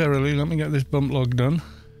momentarily. Let me get this bump log done.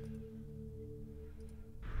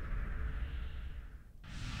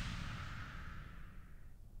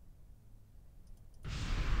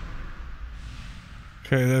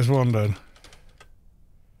 Okay, there's one done.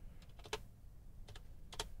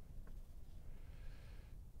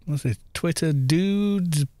 What's it? Twitter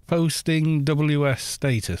dudes posting WS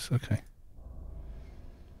status. Okay.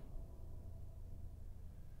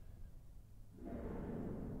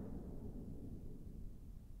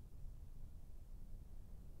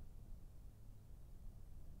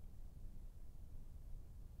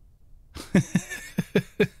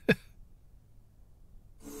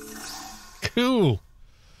 Cool.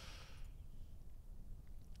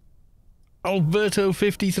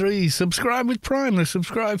 Alberto53, subscribe with Prime. They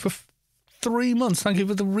subscribe for 3 months. Thank you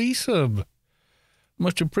for the resub.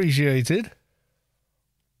 Much appreciated.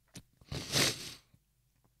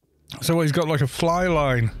 So he's got like a fly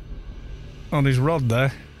line on his rod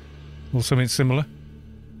there, or something similar.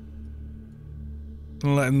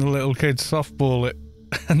 And letting the little kid softball it,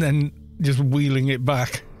 and then just wheeling it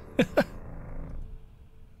back.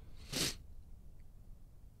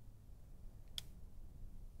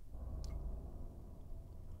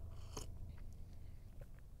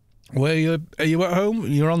 Are you at home?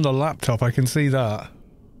 You're on the laptop, I can see that.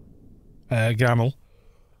 Gamel.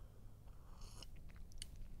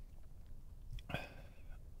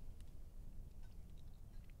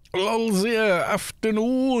 Lolzia,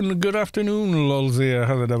 afternoon. Good afternoon, Lolzia.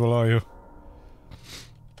 How the devil are you?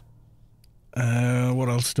 What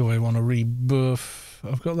else do I want to rebuff?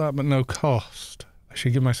 I've got that, but no cost. I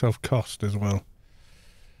should give myself cost as well.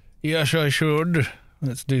 Yes, I should.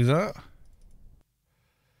 Let's do that.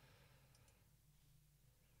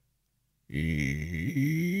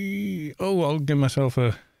 Oh, I'll give myself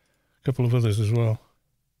a couple of others as well.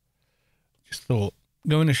 Just thought.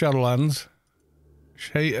 Go into Shadowlands.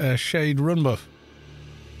 Shade run buff.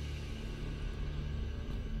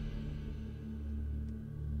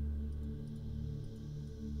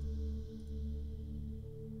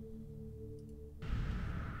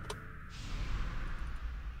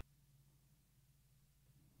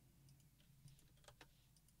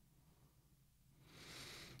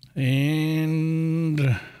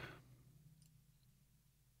 And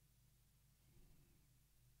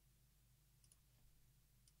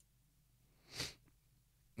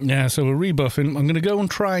yeah, so we're rebuffing. I'm going to go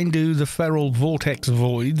and try and do the feral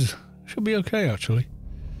Vortexvoids. Should be okay, actually.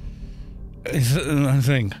 I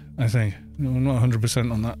think. I'm not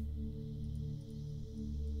 100% on that.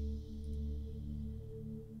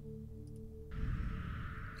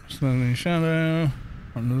 Slowly shadow.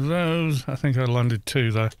 One of those. I think I landed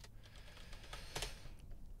 2 there.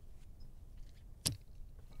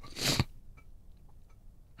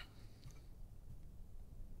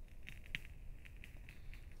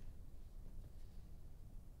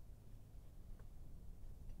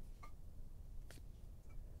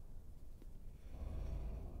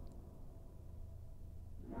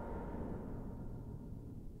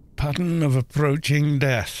 Pattern of approaching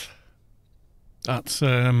death. That's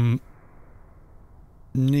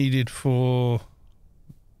needed for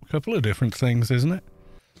a couple of different things, isn't it?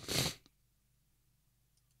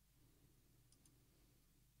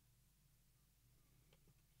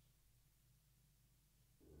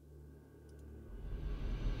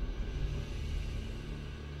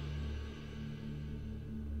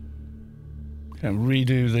 Can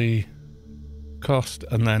redo the cost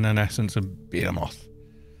and then an essence of Behemoth.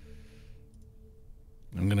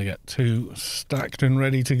 I'm going to get 2 stacked and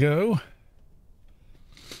ready to go.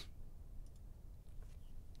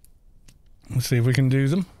 Let's see if we can do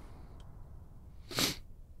them.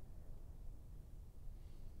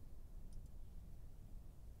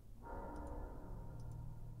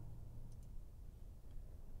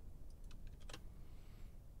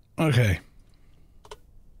 Okay.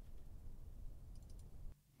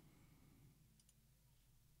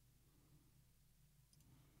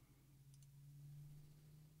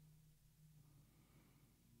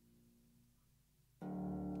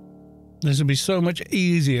 This would be so much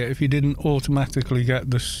easier if you didn't automatically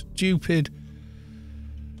get the stupid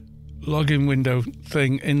login window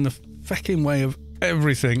thing in the fucking way of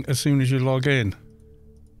everything as soon as you log in.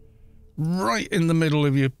 Right in the middle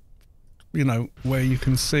of your, you know, where you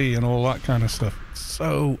can see and all that kind of stuff.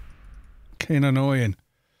 So fucking annoying.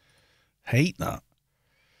 Hate that.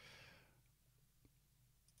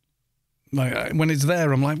 Like, when it's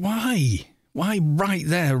there, I'm like, why? Why right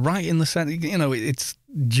there, right in the center? You know, it's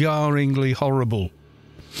jarringly horrible.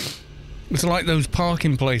 It's like those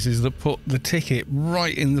parking places that put the ticket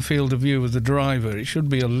right in the field of view of the driver. It should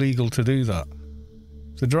be illegal to do that.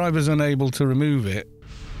 If the driver's unable to remove it,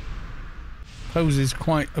 poses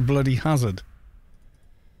quite a bloody hazard.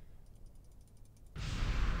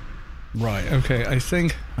 Right, okay, I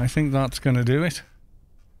think that's going to do it.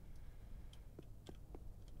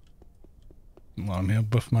 Let me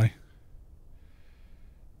buff my...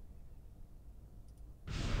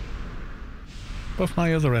 Buff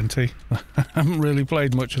my other NT. I haven't really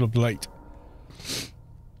played much of late.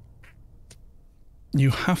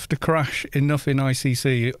 You have to crash enough in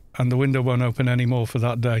ICC and the window won't open anymore for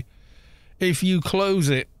that day. If you close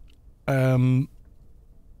it on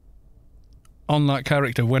that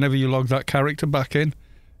character, whenever you log that character back in,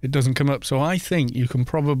 it doesn't come up. So I think you can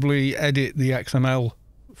probably edit the XML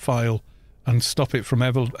file and stop it from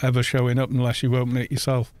ever showing up unless you open it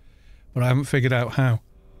yourself. But I haven't figured out how.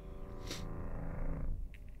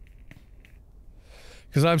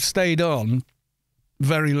 Because I've stayed on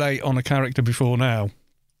very late on a character before now,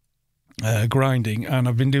 grinding, and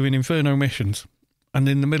I've been doing Inferno missions. And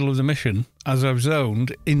in the middle of the mission, as I've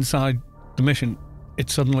zoned inside the mission, it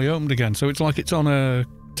suddenly opened again. So it's like it's on a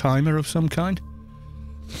timer of some kind.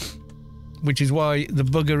 Which is why the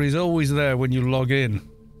bugger is always there when you log in,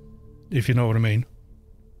 if you know what I mean.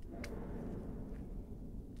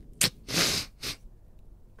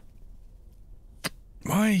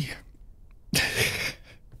 Why?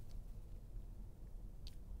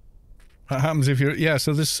 That happens if you're... Yeah,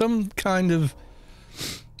 so there's some kind of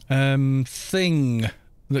thing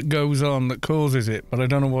that goes on that causes it, but I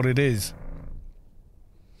don't know what it is.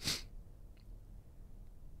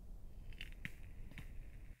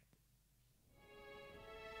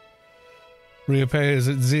 Reappears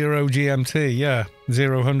at 0 GMT, yeah,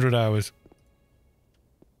 0 hours.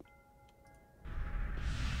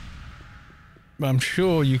 I'm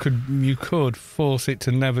sure you could force it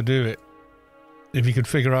to never do it if you could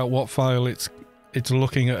figure out what file it's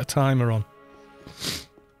looking at a timer on,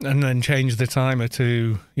 and then change the timer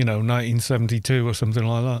to, you know, 1972 or something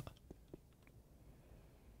like that.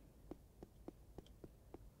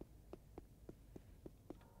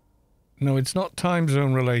 No, it's not time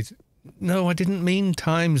zone related. No, I didn't mean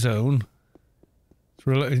time zone. It's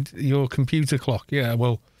related to your computer clock. Yeah,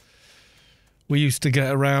 well, we used to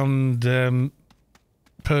get around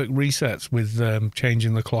perk resets with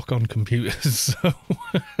changing the clock on computers, so...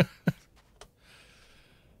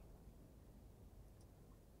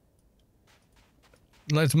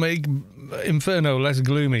 Let's make Inferno less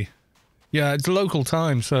gloomy. Yeah, it's local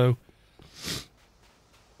time, so...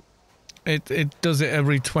 It does it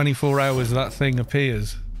every 24 hours that thing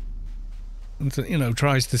appears. and you know,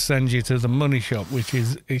 tries to send you to the money shop, which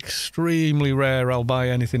is extremely rare. I'll buy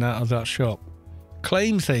anything out of that shop.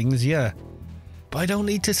 Claim things, yeah, but I don't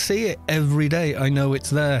need to see it every day. I know it's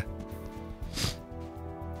there.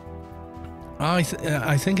 I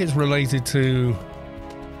think it's related to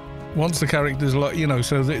once the character's you know,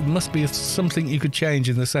 so it must be something you could change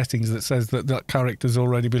in the settings that says that that character's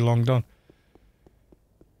already belonged on.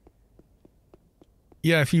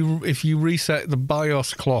 Yeah, if you reset the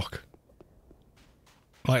BIOS clock,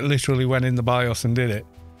 like literally went in the BIOS and did it,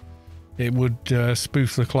 it would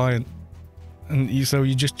spoof the client, and so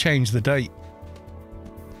you just change the date,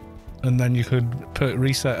 and then you could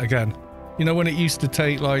reset again. You know, when it used to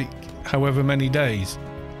take like however many days,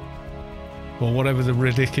 or whatever the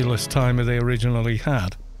ridiculous timer they originally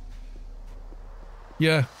had.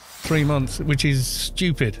 Yeah, 3 months, which is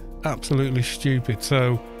stupid, absolutely stupid.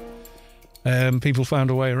 So people found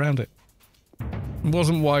a way around it. It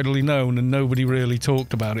wasn't widely known and nobody really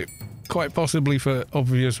talked about it, quite possibly for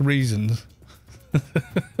obvious reasons.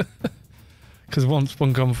 Because once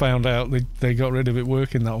Funcom found out, they got rid of it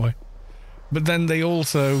working that way. But then they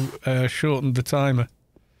also shortened the timer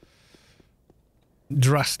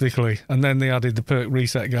drastically, and then they added the perk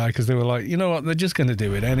reset guy because they were like, you know what, they're just going to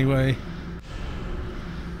do it anyway.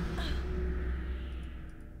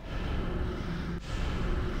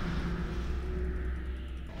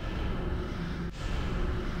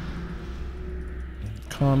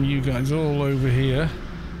 Calm you guys all over here.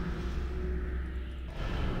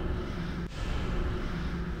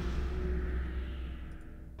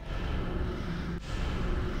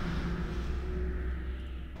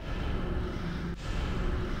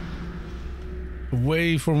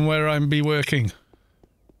 Away from where I'm be working.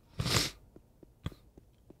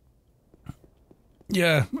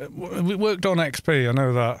 Yeah, we worked on XP, I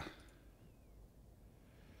know that.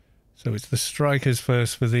 So it's the strikers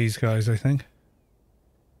first for these guys, I think.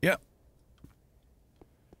 Yep.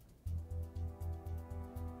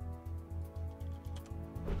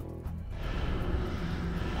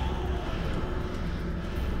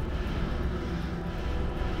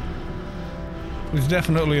 It was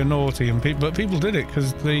definitely a naughty, but people did it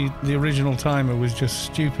because the original timer was just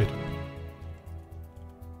stupid.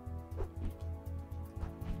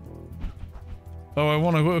 Oh, I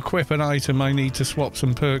want to equip an item, I need to swap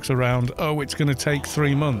some perks around. Oh, it's going to take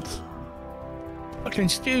 3 months. Fucking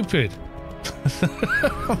stupid.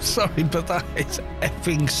 I'm sorry, but that is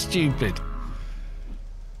effing stupid.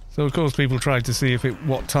 So of course people tried to see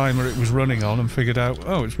what timer it was running on and figured out,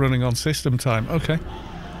 oh, it's running on system time. Okay.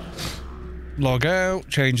 Log out,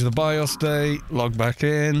 change the BIOS date, log back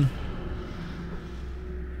in.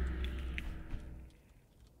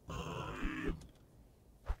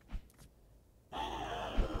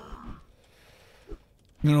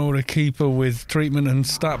 You know, a keeper with treatment and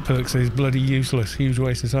stat perks is bloody useless. Huge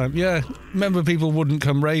waste of time. Yeah, remember people wouldn't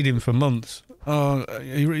come raiding for months. Oh,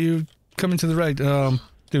 you coming to the raid? Oh, I'm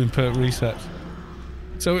doing perk resets.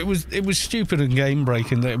 So it was stupid and game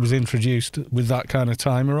breaking that it was introduced with that kind of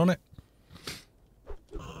timer on it.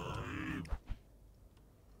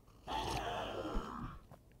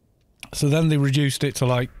 So then they reduced it to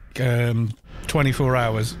like 24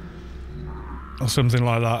 hours or something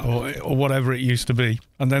like that, or whatever it used to be.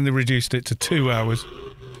 And then they reduced it to 2 hours.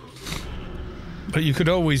 But you could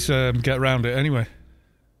always get around it anyway.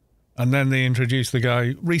 And then they introduced the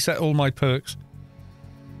guy, reset all my perks.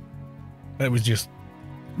 It was just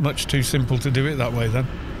much too simple to do it that way then.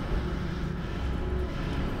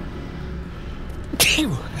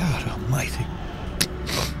 God almighty.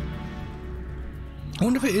 I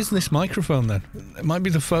wonder if it is this microphone then. It might be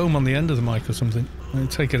the foam on the end of the mic or something. I'll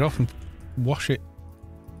take it off and wash it.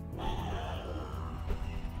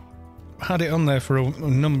 Had it on there for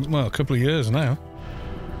a couple of years now.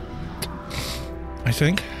 I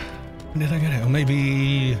think. When did I get it? Or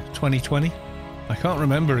maybe 2020? I can't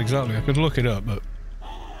remember exactly. I could look it up, but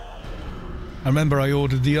I remember I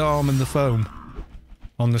ordered the arm and the foam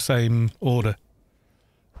on the same order.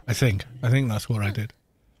 I think that's what I did.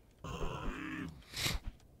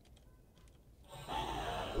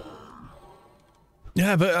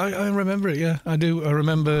 Yeah, but I remember it, yeah. I do. I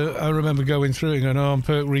remember going through it and going, oh, I'm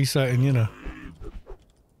perk resetting, you know.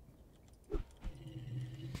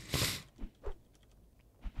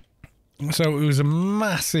 So it was a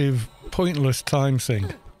massive, pointless time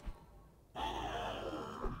sink.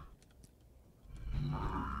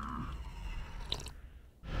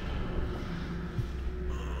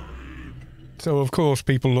 So of course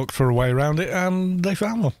people looked for a way around it and they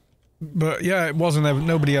found one. But yeah, it wasn't ever,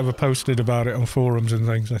 nobody ever posted about it on forums and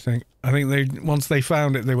things, I think. I think once they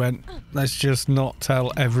found it, they went, let's just not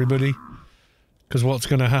tell everybody. Because what's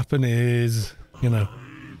going to happen is, you know,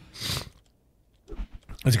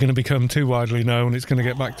 it's going to become too widely known, it's going to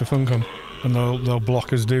get back to Funcom, and they'll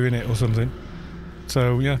block us doing it or something.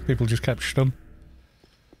 So, yeah, people just kept stum.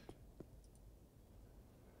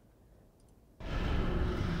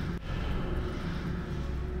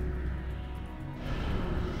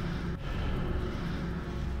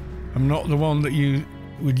 I'm not the one that you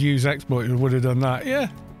would use exploit who would have done that. Yeah.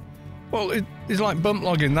 Well, it's like bump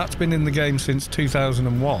logging. That's been in the game since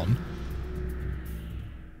 2001.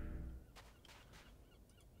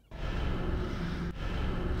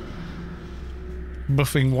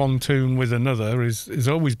 Buffing one tune with another has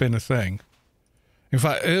always been a thing. In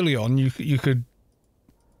fact, early on, you could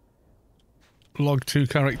log 2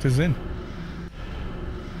 characters in.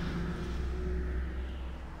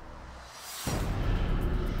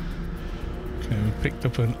 Okay, we picked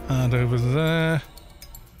up an ad over there.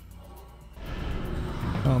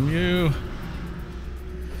 You.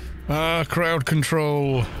 Crowd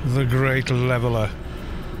control, the great leveler.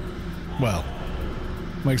 Well,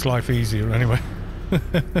 makes life easier anyway.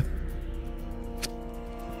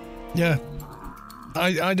 Yeah.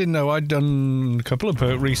 I didn't know. I'd done a couple of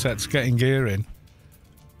perk resets getting gear in.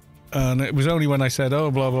 And it was only when I said, oh,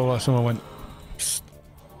 blah, blah, blah, someone went, psst,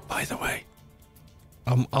 by the way,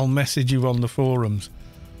 I'll message you on the forums.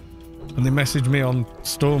 And they messaged me on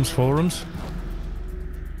Storm's forums.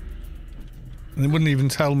 And they wouldn't even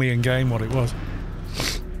tell me in game what it was.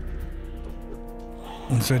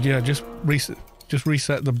 And said, yeah, just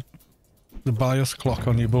reset the BIOS clock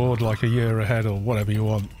on your board like a year ahead or whatever you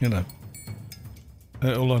want, you know.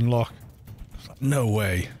 It'll unlock. Like, no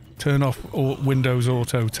way. Turn off Windows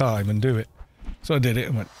Auto Time and do it. So I did it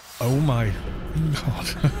and went, oh my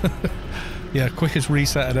God. Yeah, quickest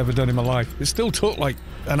reset I'd ever done in my life. It still took like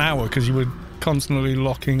an hour because you were constantly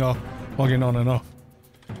logging on and off.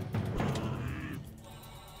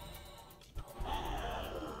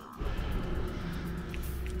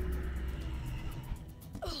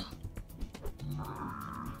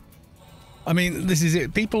 I mean, this is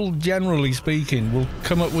it. People, generally speaking, will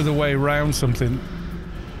come up with a way around something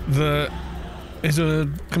that is a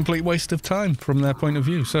complete waste of time from their point of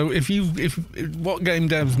view. So if what game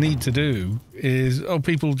devs need to do is,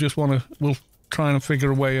 people just will try and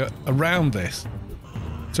figure a way around this.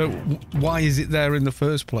 So why is it there in the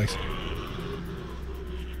first place?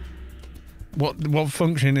 What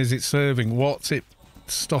function is it serving? What's it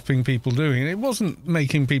stopping people doing? It wasn't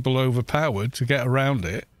making people overpowered to get around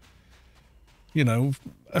it, you know,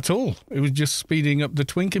 at all. It was just speeding up the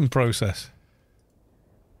twinking process.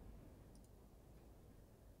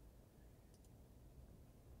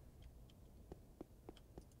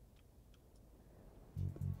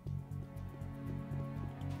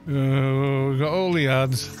 We got all the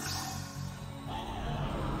ads.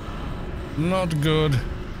 Not good.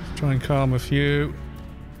 Let's try and calm a few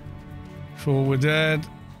before we're dead.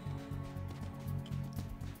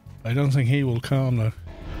 I don't think he will calm though.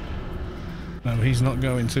 No, he's not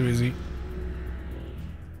going to, is he?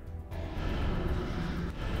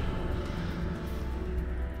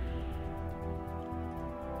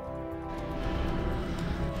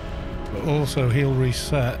 But also he'll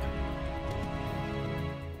reset.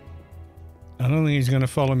 I don't think he's going to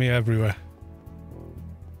follow me everywhere.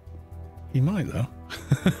 He might, though.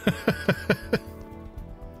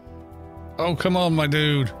 Oh, come on, my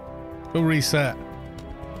dude. Go reset.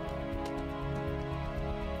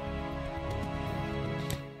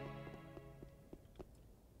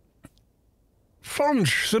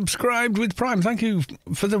 Fonch, subscribed with Prime. Thank you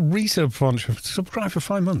for the resub, Fonch. Subscribe for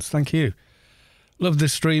 5 months. Thank you. Love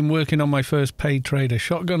this stream, working on my first paid trader.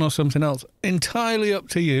 Shotgun or something else? Entirely up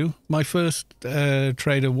to you. My first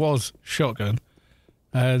trader was shotgun.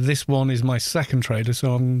 This one is my second trader,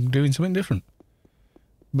 so I'm doing something different.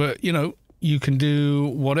 But, you know, you can do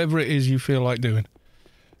whatever it is you feel like doing.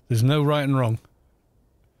 There's no right and wrong.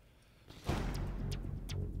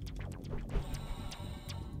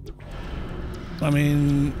 I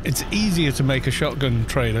mean, it's easier to make a shotgun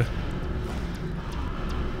trader.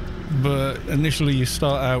 But initially you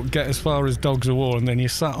start out, get as far as Dogs of War, and then you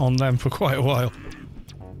sat on them for quite a while.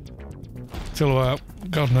 Till about,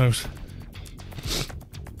 God knows.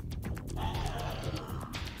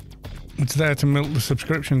 It's there to milk the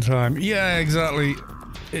subscription time. Yeah, exactly.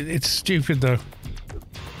 It's stupid though.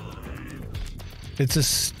 It's a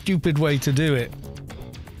stupid way to do it.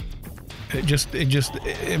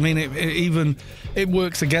 It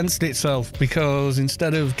works against itself, because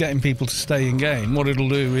instead of getting people to stay in game, what it'll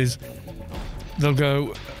do is they'll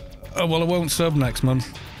go, oh, well, I won't sub next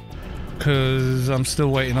month because I'm still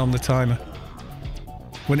waiting on the timer.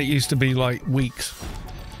 When it used to be like weeks.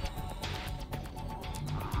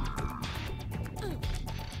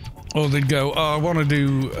 Or they'd go, oh, I want to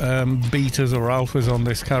do betas or alphas on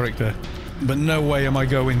this character, but no way am I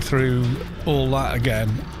going through all that again,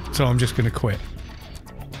 so I'm just going to quit.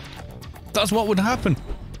 That's what would happen.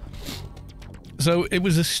 So it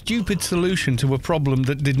was a stupid solution to a problem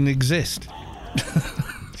that didn't exist.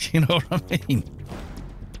 You know what I mean?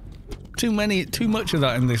 Too much of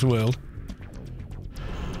that in this world.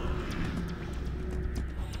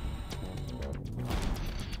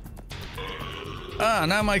 Ah,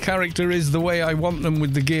 now my character is the way I want them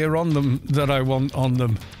with the gear on them that I want on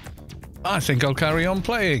them. I think I'll carry on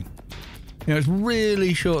playing. You know, it's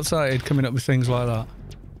really short-sighted coming up with things like that.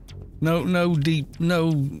 No deep,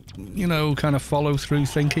 you know, kind of follow-through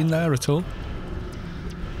thinking there at all.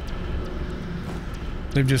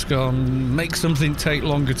 They've just gone, make something take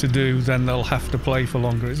longer to do, then they'll have to play for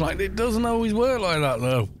longer. It's like, it doesn't always work like that,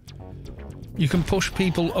 though. You can push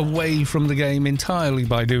people away from the game entirely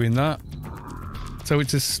by doing that. So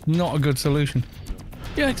it's not a good solution.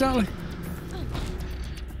 Yeah, exactly.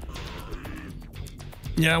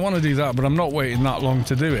 Yeah, I want to do that, but I'm not waiting that long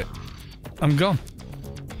to do it. I'm gone.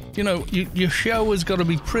 You know, your show has got to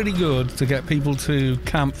be pretty good to get people to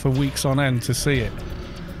camp for weeks on end to see it.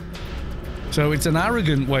 So it's an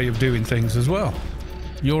arrogant way of doing things as well.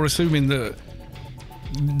 You're assuming that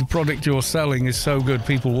the product you're selling is so good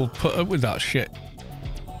people will put up with that shit.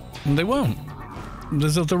 And they won't.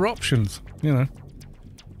 There's other options, you know.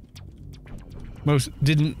 Most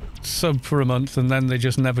didn't sub for a month and then they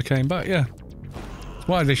just never came back, yeah. That's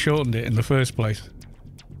why they shortened it in the first place.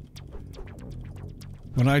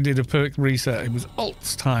 When I did a perk reset, it was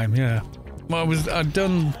Alt's time, yeah. Well,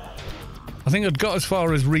 I think I'd got as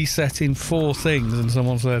far as resetting 4 things and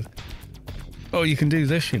someone said, oh, you can do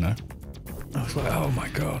this, you know. I was like, oh my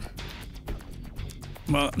god.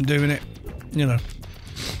 Well, I'm doing it, you know.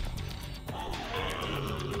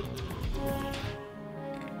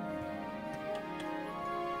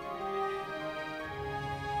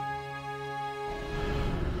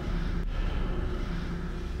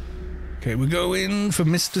 Okay, we go in for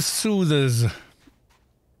Mr. Soothers.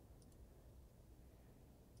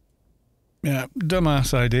 Yeah,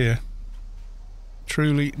 dumbass idea.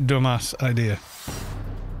 Truly dumbass idea.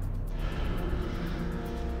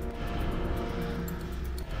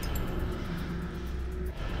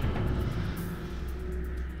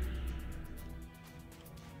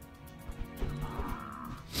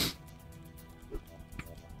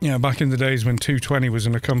 Yeah, back in the days when 220 was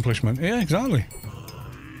an accomplishment. Yeah, exactly.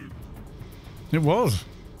 It was.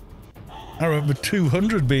 I remember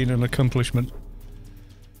 200 being an accomplishment.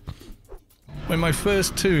 When my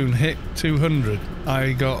first tune hit 200,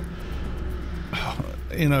 I got,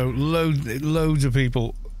 you know, loads of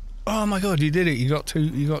people. Oh my god, you did it! You got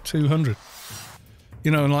 200.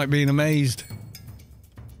 You know, and like being amazed.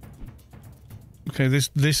 Okay,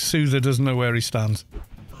 this soother doesn't know where he stands.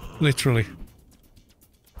 Literally.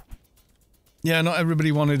 Yeah, not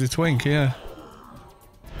everybody wanted a twink. Yeah.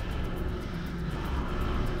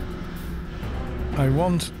 I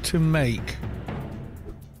want to make...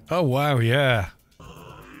 Oh wow, yeah.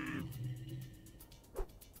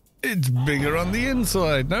 It's bigger on the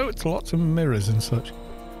inside. No, it's lots of mirrors and such.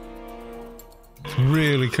 It's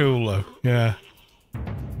really cool though, yeah.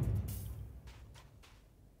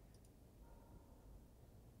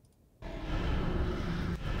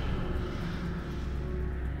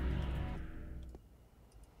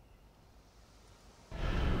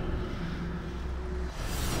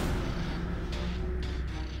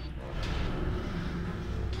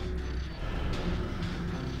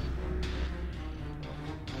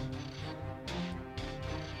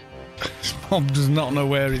 Mob does not know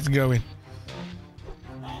where it's going.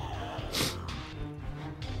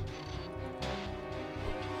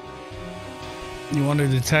 You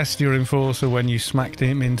wanted to test your enforcer when you smacked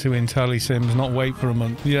him into IntelliSims, not wait for a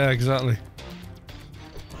month. Yeah, exactly.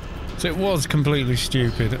 So it was completely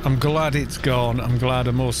stupid. I'm glad it's gone. I'm glad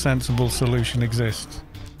a more sensible solution exists.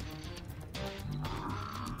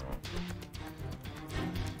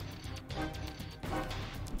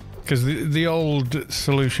 Because the old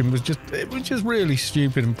solution was just really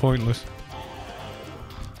stupid and pointless.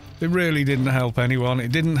 It really didn't help anyone.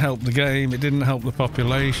 It didn't help the game. It didn't help the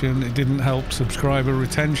population. It didn't help subscriber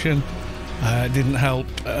retention. It didn't help,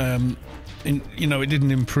 you know, it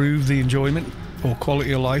didn't improve the enjoyment or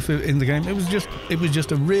quality of life in the game. It was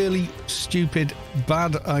just a really stupid,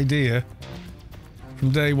 bad idea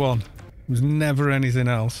from day one. It was never anything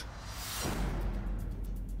else.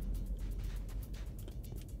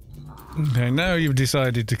 Okay, now you've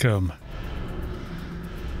decided to come.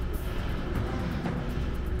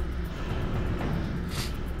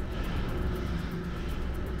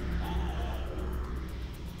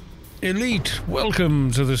 Elite, welcome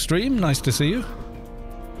to the stream. Nice to see you.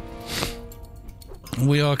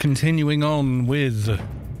 We are continuing on with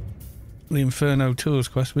the Inferno Tours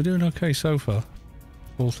quest. We're doing okay so far,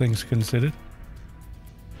 all things considered.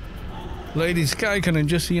 Lady Skycan, and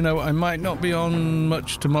just so you know, I might not be on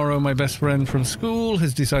much tomorrow. My best friend from school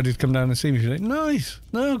has decided to come down and see me today. Nice.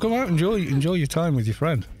 No, go out, enjoy your time with your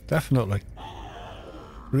friend. Definitely.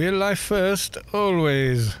 Real life first,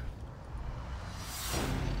 always.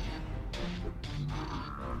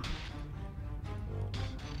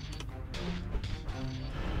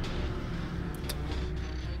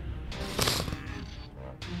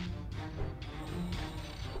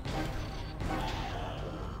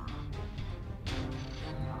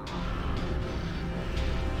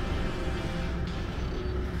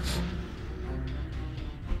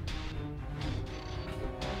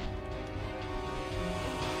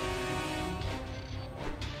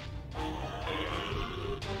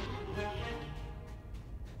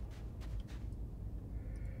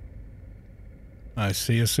 I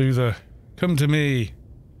see a soother. Come to me.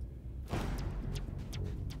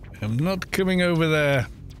 I'm not coming over there.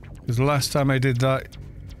 Because last time I did that,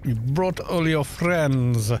 you brought all your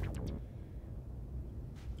friends.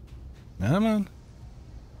 Come on.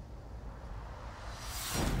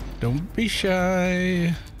 Don't be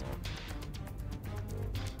shy.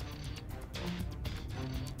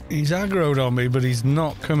 He's aggroed on me, but he's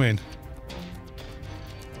not coming.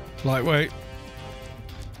 Lightweight.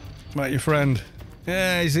 About your friend.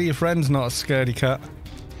 Yeah, you see, your friend's not a scaredy cat.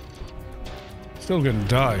 Still gonna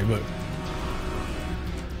die, but...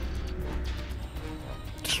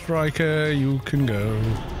 Striker, you can go.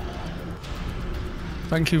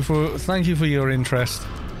 Thank you for your interest.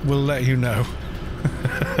 We'll let you know.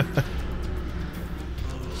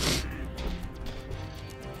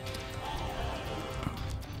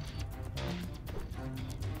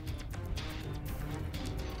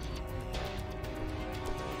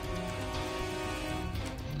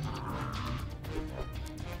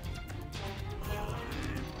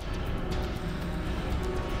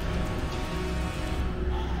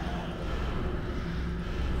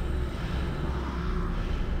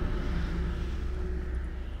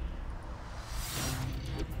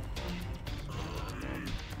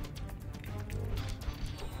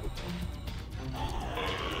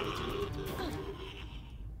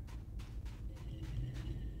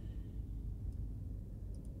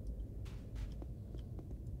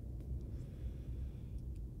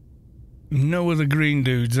 No other green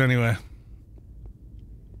dudes anyway.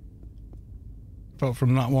 Apart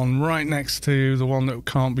from that one right next to the one that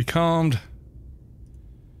can't be calmed.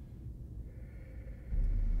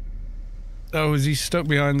 Oh, is he stuck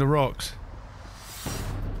behind the rocks?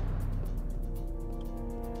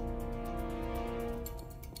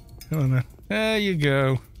 Come on then. There you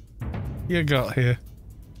go. You got here.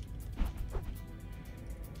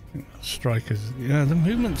 Strikers. Yeah, the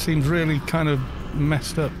movement seems really kind of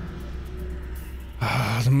messed up.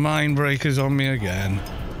 Ah, the mind breaker's on me again.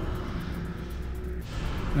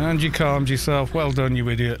 And you calmed yourself. Well done, you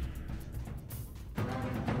idiot.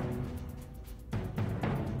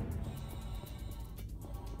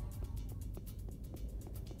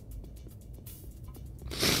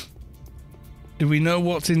 Do we know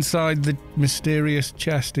what's inside the mysterious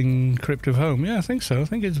chest in Crypt of Home? Yeah, I think so. I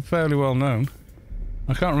think it's fairly well known.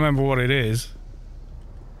 I can't remember what it is.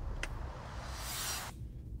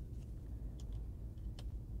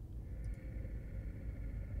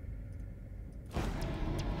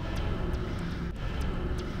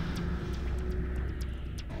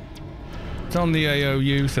 It's on the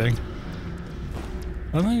AOU thing.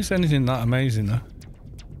 I don't think it's anything that amazing though.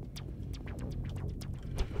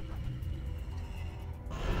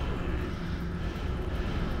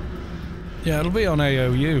 Yeah, it'll be on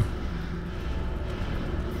AOU.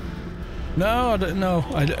 No, I don't know.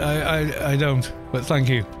 I don't. But thank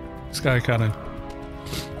you, Sky Cannon.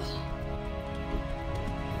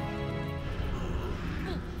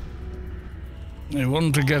 I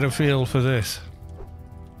want to get a feel for this.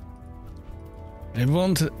 I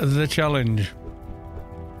want the challenge.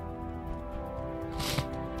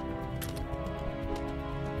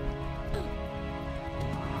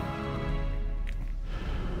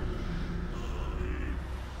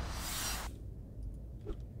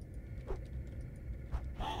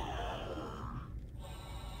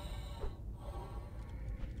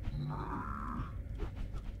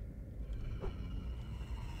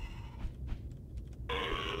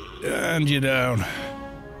 And you're down.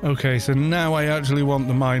 Okay, so now I actually want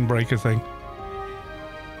the mind breaker thing.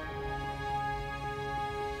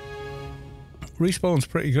 Respawn's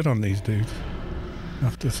pretty good on these dudes, I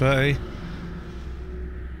have to say.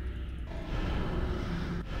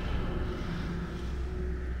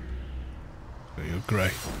 grey.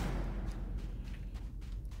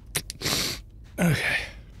 Okay.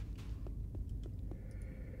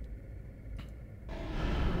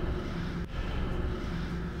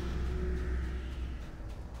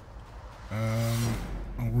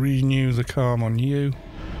 I'll renew the calm on you.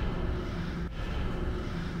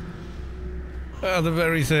 Ah, the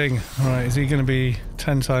very thing. Alright, is he going to be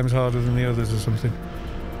 10 times harder than the others or something?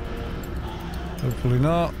 Hopefully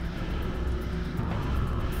not.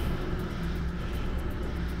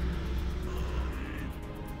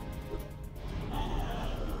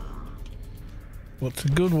 What's a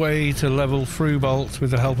good way to level through bolts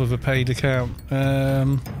with the help of a paid account?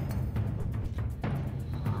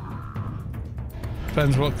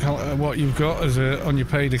 Depends what you've got as on your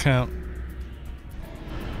paid account.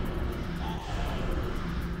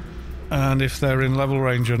 And if they're in level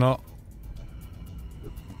range or not.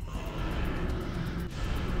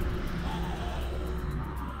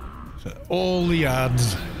 So all the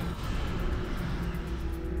ads.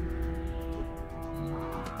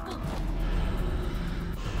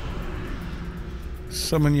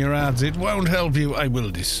 Summon your ads. It won't help you. I will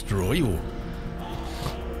destroy you.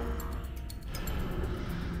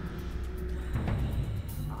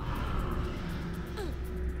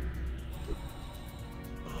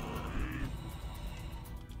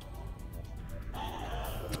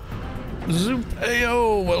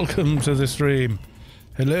 Zupayo, welcome to the stream.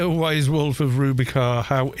 Hello, wise wolf of Rubicar.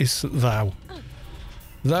 How is thou?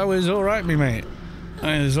 Thou is alright, me mate.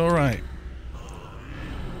 That is alright.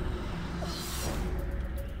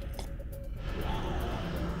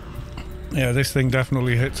 Yeah, this thing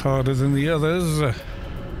definitely hits harder than the others. I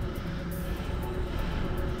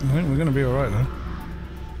think we're going to be alright though.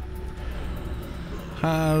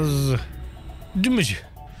 Has damage.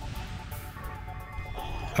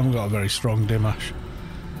 I haven't got a very strong Dimash.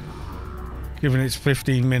 Given its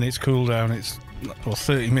 15 minutes cooldown, or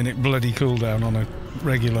 30-minute bloody cooldown on a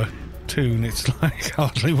regular tune, it's like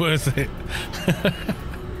hardly worth it.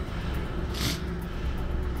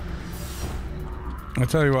 I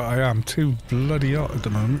tell you what, I am too bloody hot at the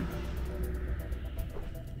moment.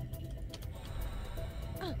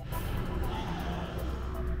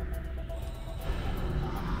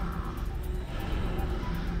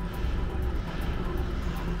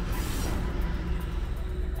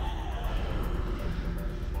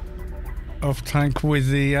 Off tank with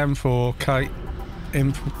the M4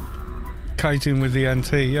 kiting with the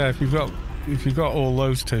NT. Yeah, if you've got all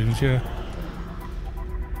those tunes, yeah.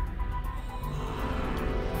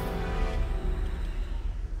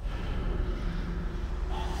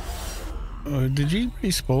 Did you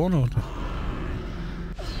respawn or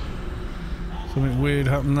something weird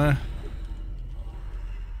happened there?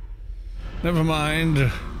 Never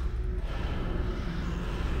mind.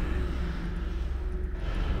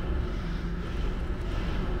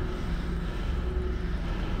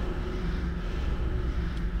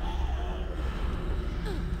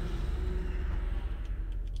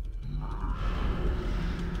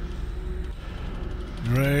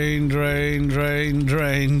 Drain, drain, drain,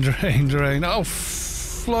 drain, drain, drain. Oh,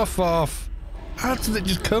 fluff off. How did it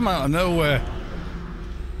just come out of nowhere?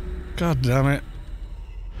 God damn it.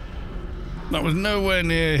 That was nowhere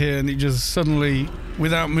near here and it just suddenly,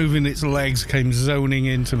 without moving its legs, came zoning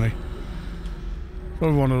into me.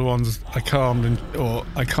 Probably one of the ones I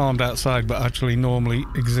calmed outside but actually normally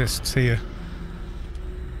exists here.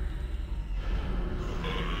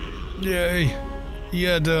 Yay.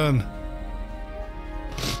 You're done.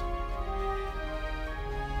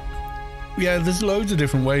 Yeah, there's loads of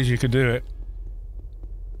different ways you could do it.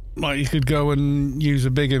 Like, you could go and use a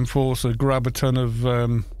big enforcer, grab a ton of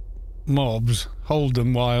mobs, hold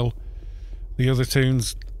them while the other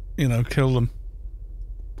tunes, you know, kill them.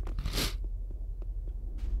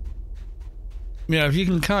 Yeah, if you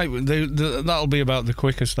can kite, that'll be about the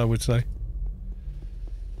quickest, I would say.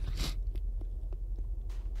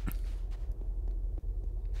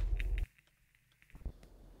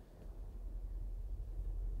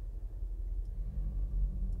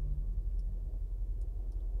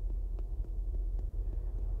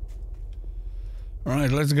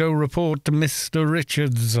 Right, let's go report to Mr.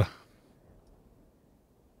 Richards.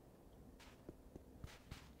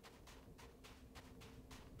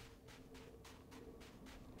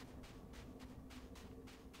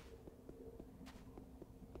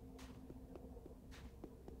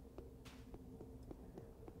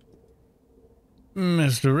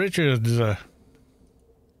 Mr. Richards,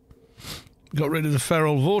 got rid of the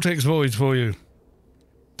feral Vortexvoids for you.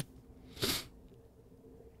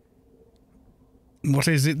 What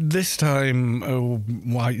is it this time? Oh,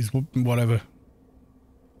 whatever.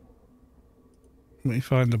 Let me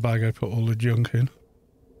find the bag I put all the junk in.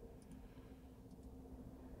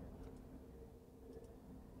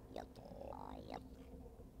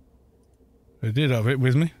 I did have it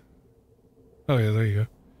with me. Oh yeah, there you go.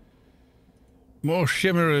 More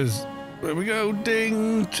shimmerers. There we go.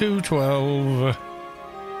 Ding. 212.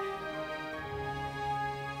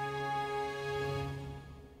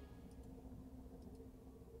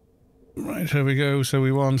 Right, here we go. So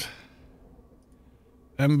we want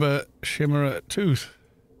Ember Shimmerer Tooth.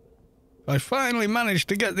 I finally managed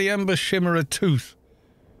to get the Ember Shimmerer Tooth.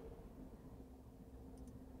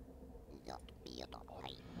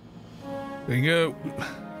 There you go.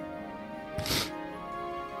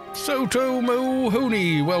 Soto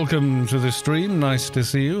Mohoney, welcome to the stream. Nice to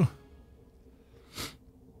see you.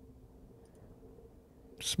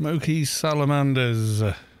 Smoky Salamanders.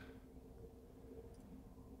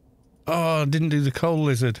 Oh, I didn't do the coal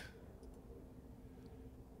lizard.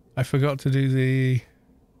 I forgot to do the...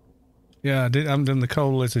 Yeah, I haven't done the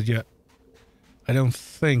coal lizard yet. I don't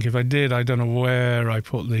think. If I did, I don't know where I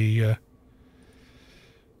put the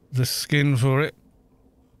skin for it.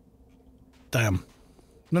 Damn.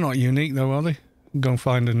 They're not unique though, are they? Go and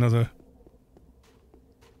find another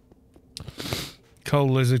coal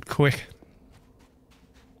lizard quick.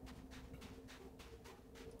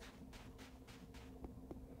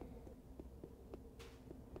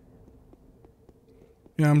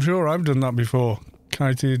 Yeah, I'm sure I've done that before.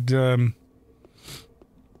 Kited,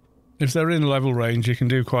 if they're in level range, you can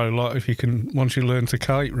do quite a lot if you can, once you learn to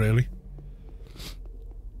kite, really.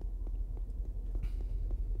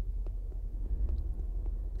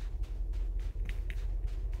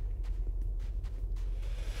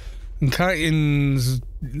 And kiting's,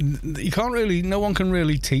 you can't really, no one can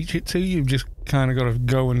really teach it to you. You've just kind of got to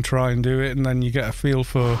go and try and do it, and then you get a feel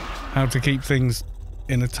for how to keep things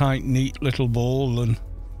in a tight, neat little ball and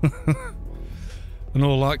and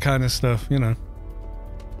all that kind of stuff, you know.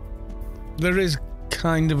 There is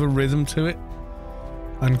kind of a rhythm to it,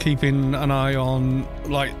 and keeping an eye on,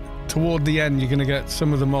 like, toward the end, you're going to get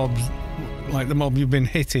some of the mobs, like the mob you've been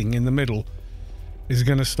hitting in the middle, is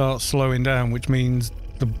going to start slowing down, which means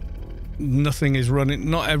nothing is running,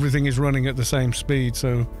 not everything is running at the same speed,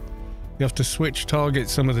 so you have to switch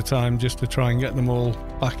targets some of the time just to try and get them all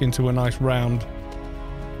back into a nice round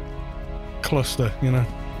cluster, you know.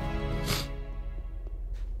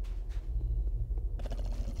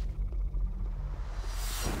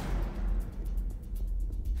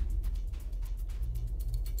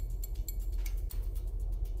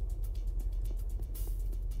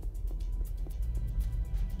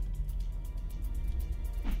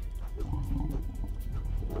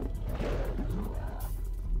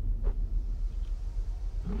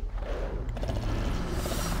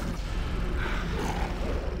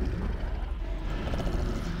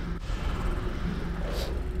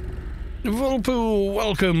 Volpool,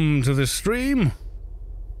 welcome to the stream.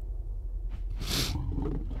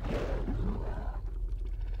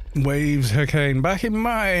 Waves Hurricane. Back in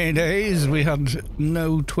my days, we had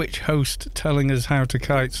no Twitch host telling us how to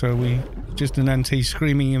kite, so we just an NT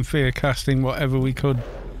screaming in fear, casting whatever we could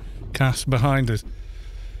cast behind us.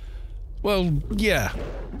 Well, yeah,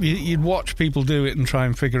 you'd watch people do it and try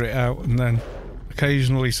and figure it out, and then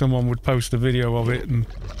occasionally someone would post a video of it,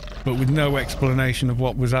 but with no explanation of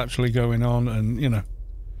what was actually going on, and, you know.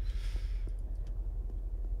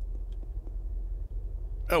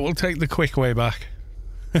 Oh, we'll take the quick way back.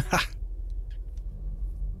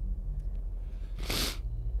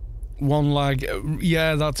 One lag.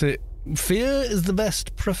 Yeah, that's it. Fear is the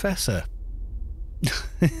best professor.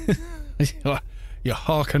 You're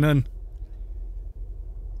Harkonnen.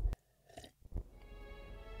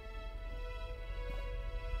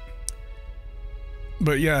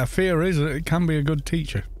 But yeah, fear is, it can be a good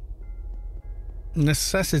teacher.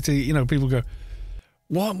 Necessity, you know, people go,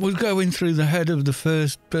 what was going through the head of the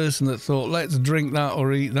first person that thought, let's drink that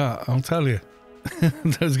or eat that? I'll tell you.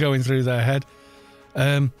 That was going through their head.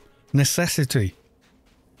 Necessity.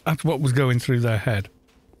 That's what was going through their head.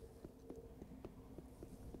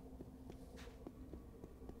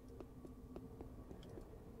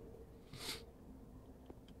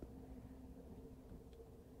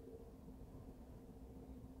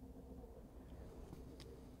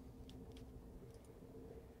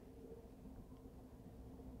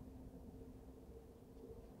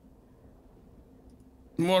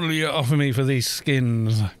 What'll you offer me for these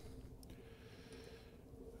skins?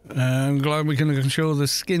 I'm glad we can ensure the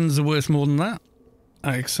skins are worth more than that.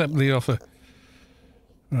 I accept the offer.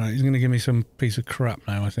 Right, he's going to give me some piece of crap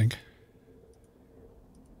now, I think.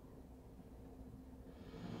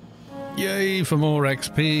 Yay for more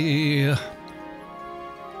XP.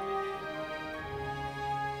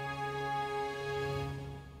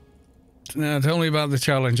 Now, tell me about the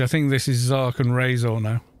challenge. I think this is Zark and Razor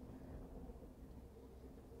now.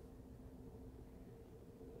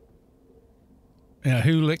 Yeah,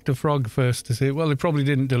 who licked a frog first to see it? Well, they probably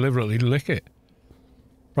didn't deliberately lick it.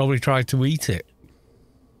 Probably tried to eat it.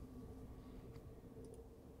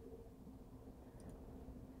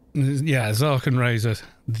 Yeah, Zark and Razor.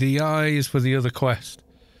 The eye is for the other quest.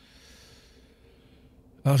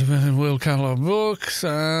 Artifact World Catalog books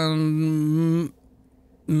and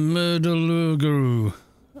Murderluguru.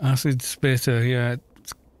 Acid Spitter, yeah.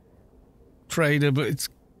 It's trader, but it's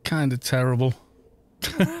kind of terrible.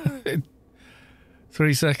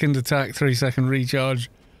 3-second attack, 3-second recharge.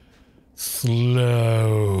 Slow.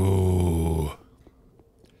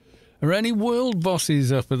 Are any world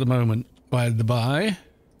bosses up at the moment, by the by?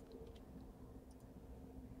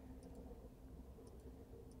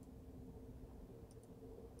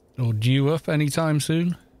 Or due up anytime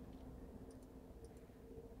soon?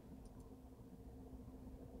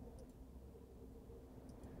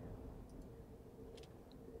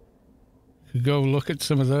 Could go look at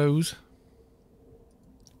some of those.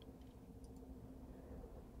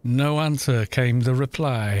 No answer, came the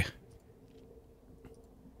reply.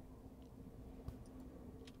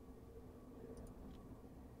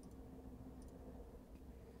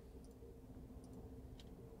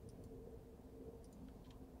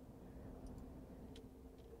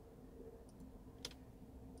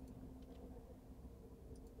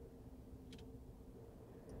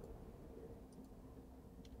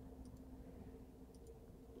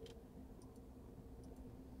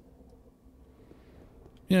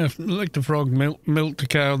 Yeah, like the frog, milk the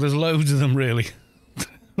cow. There's loads of them, really.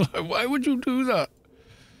 Why would you do that?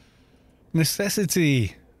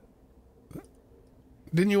 Necessity.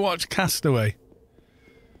 Didn't you watch Castaway?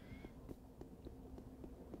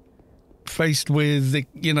 Faced with,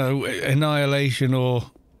 you know, annihilation or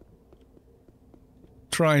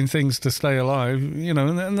trying things to stay alive, you know,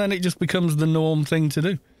 and then it just becomes the norm thing to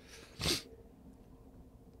do.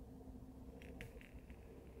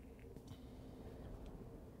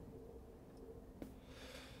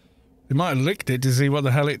 They might have licked it to see what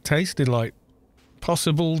the hell it tasted like.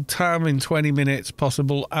 Possible T.A.M in 20 minutes,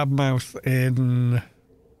 possible Abmouth in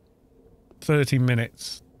 30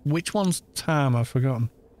 minutes. Which one's T.A.M? I've forgotten.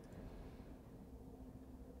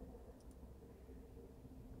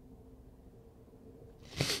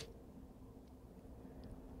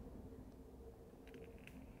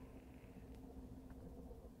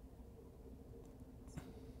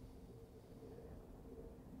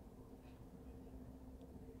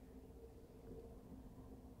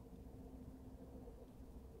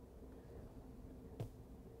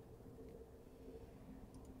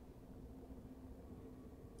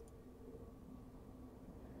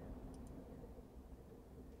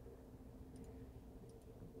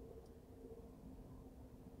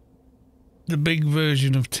 The big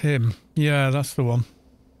version of Tim. Yeah, that's the one.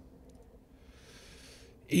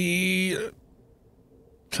 Let's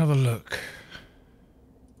have a look.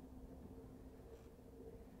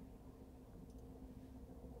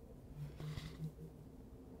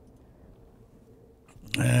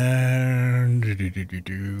 And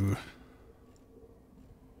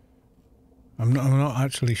I'm not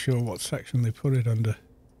actually sure what section they put it under.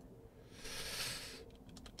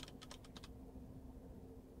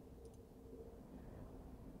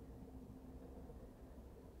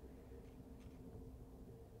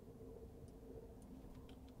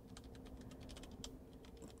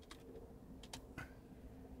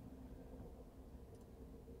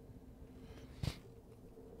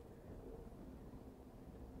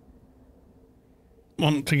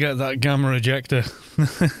 Want to get that gamma ejector.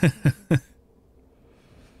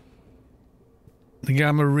 The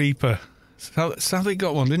Gamma Reaper. Sally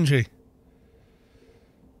got one, didn't she?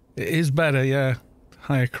 It is better, yeah.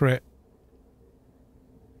 Higher crit.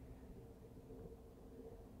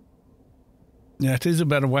 Yeah, it is a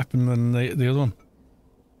better weapon than the other one.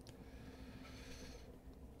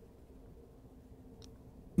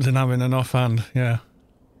 Than having an offhand, yeah.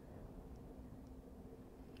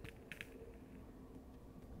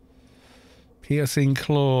 Piercing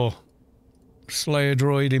Claw. Slayer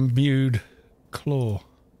Droid imbued claw.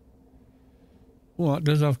 Well, that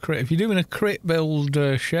does have crit. If you're doing a crit build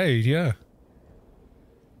shade, yeah.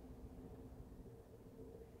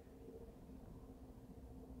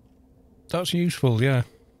 That's useful, yeah.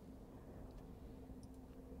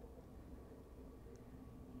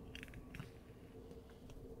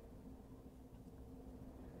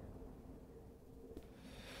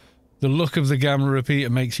 The look of the Gamma Repeater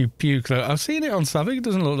makes you puke, though. I've seen it on Savage. It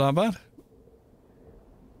doesn't look that bad.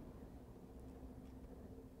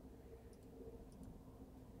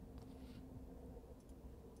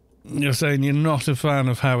 You're saying you're not a fan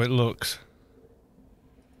of how it looks.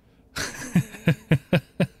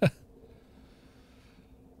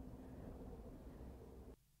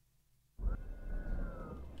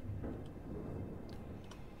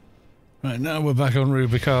 Right, now we're back on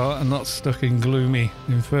Rubicar and not stuck in gloomy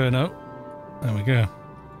Inferno. There we go.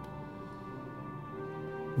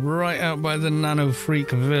 Right out by the Nano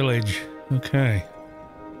Freak village. Okay.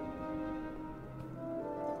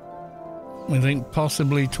 I think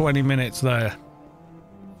possibly 20 minutes there.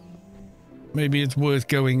 Maybe it's worth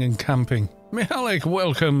going and camping. Mihalik,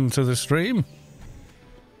 welcome to the stream.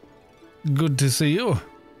 Good to see you.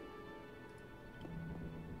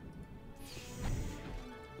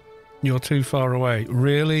 You're too far away.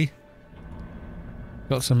 Really?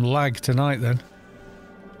 Got some lag tonight then.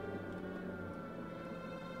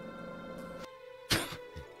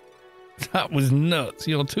 That was nuts.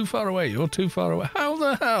 You're too far away. You're too far away. How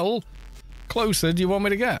the hell closer do you want me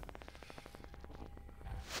to get?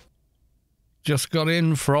 Just got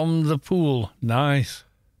in from the pool. Nice.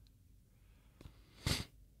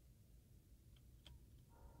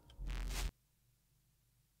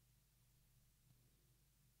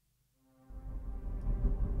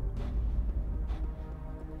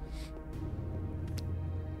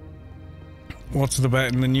 What's the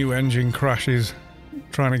bet in the new engine crashes?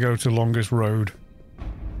 Trying to go to longest road.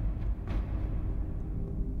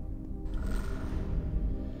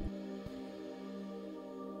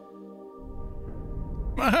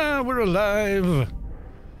 Aha, we're alive!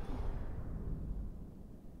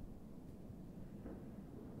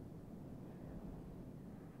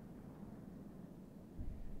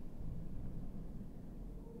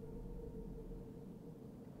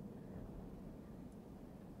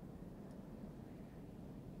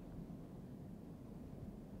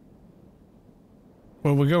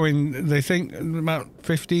 Well, we're going, they think, about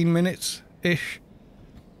 15 minutes-ish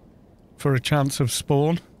for a chance of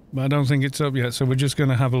spawn. But I don't think it's up yet, so we're just going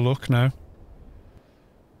to have a look now.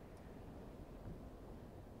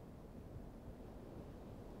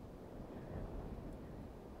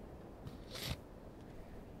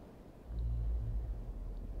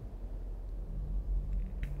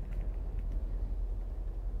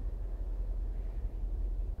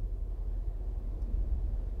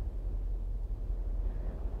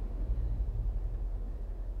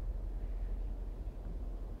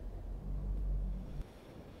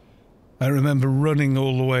 I remember running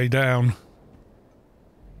all the way down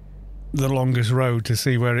the longest road to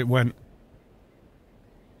see where it went.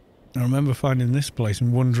 I remember finding this place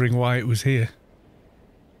and wondering why it was here.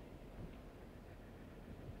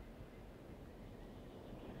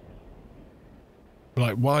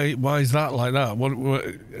 Like, why is that like that? What,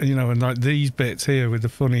 you know, and like these bits here with the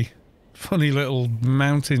funny little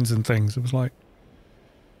mountains and things. It was like,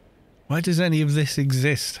 why does any of this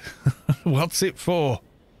exist? What's it for?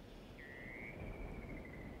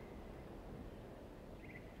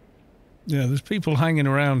 Yeah, there's people hanging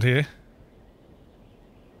around here.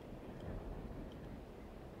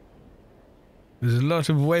 There's a lot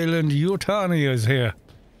of Wayland Yutanias here.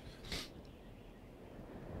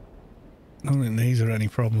 I don't think these are any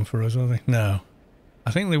problem for us, are they? No.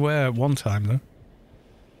 I think they were at one time, though.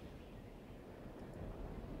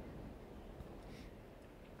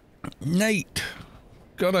 Nate.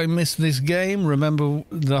 God, I missed this game. Remember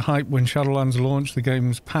the hype when Shadowlands launched? The game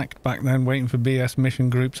was packed back then, waiting for BS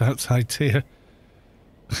mission groups outside Tir.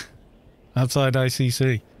 Outside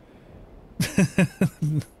ICC.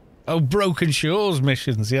 Oh, Broken Shores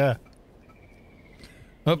missions, yeah.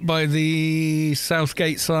 Up by the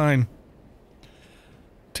Southgate sign.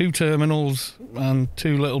 2 terminals and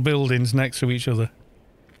 2 little buildings next to each other.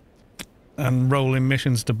 And rolling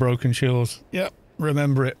missions to Broken Shores. Yep,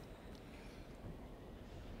 remember it.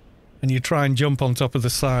 And you try and jump on top of the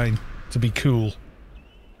sign to be cool.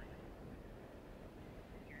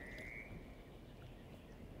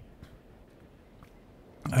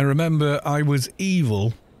 I remember I was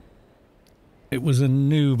evil. It was a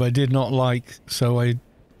noob I did not like, so I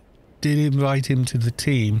did invite him to the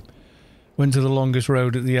team. Went to the longest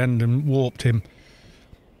road at the end and warped him.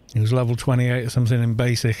 He was level 28 or something in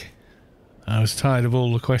basic. I was tired of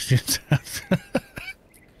all the questions.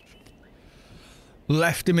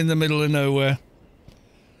 Left him in the middle of nowhere.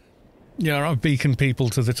 Yeah, I've beaconed people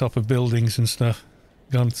to the top of buildings and stuff.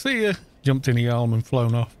 Gone, see ya. Jumped in a Yarm and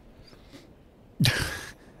flown off.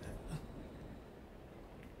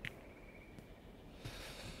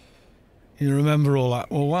 You remember all that?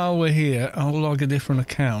 Well, while we're here, I'll log a different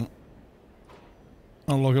account.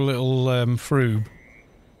 I'll log a little froob.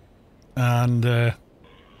 And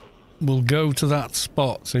we'll go to that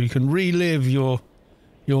spot so you can relive your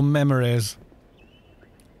memories.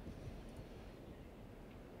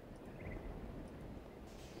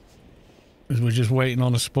 Because we're just waiting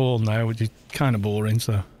on a spawn now, which is kind of boring,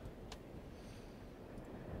 so.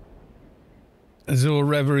 Azure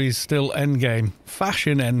Reverie is still endgame.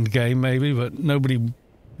 Fashion endgame, maybe, but nobody...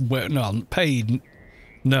 no, paid,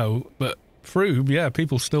 no. But Froob, yeah,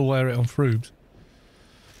 people still wear it on Froobs.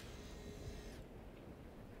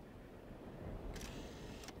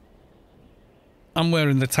 I'm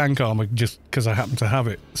wearing the tank armor just because I happen to have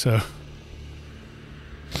it, so...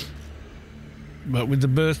 But with the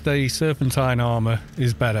birthday serpentine armor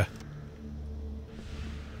is better.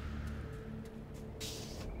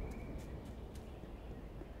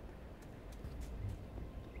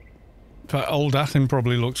 In fact, old Athen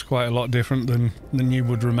probably looks quite a lot different than you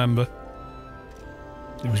would remember.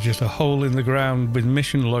 It was just a hole in the ground with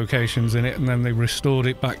mission locations in it, and then they restored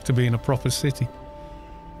it back to being a proper city.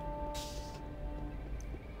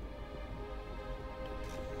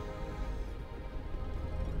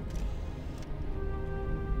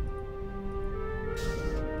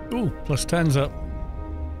 Ooh, plus 10's up.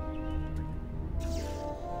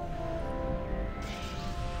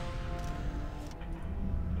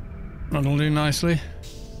 That'll do nicely.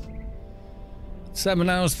 7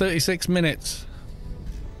 hours, 36 minutes.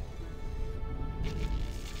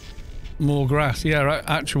 More grass. Yeah,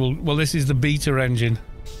 actual... Well, this is the beta engine.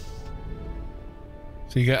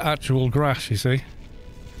 So you get actual grass, you see.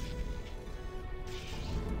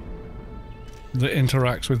 That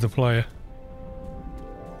interacts with the player.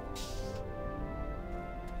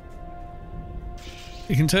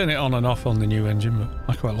 You can turn it on and off on the new engine,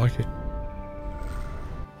 but I quite like it.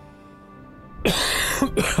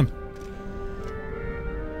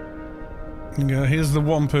 Here's the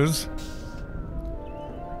Wampers.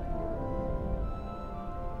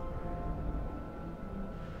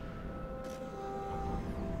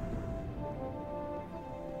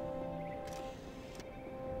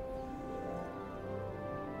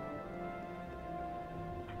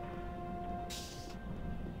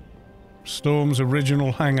 Storm's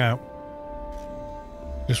original hangout.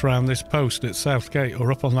 Just round this post at Southgate,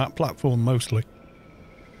 or up on that platform mostly.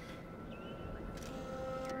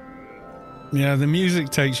 Yeah, the music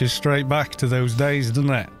takes you straight back to those days, doesn't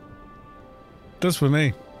it? Does for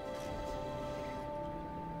me.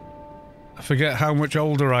 I forget how much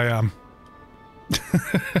older I am.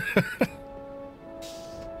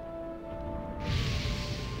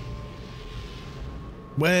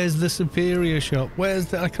 Where's the Superior shop? Where's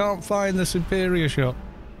the... I can't find the Superior shop.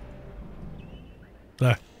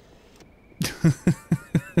 There.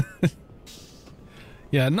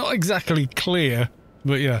 Yeah, not exactly clear,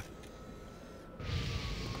 but yeah.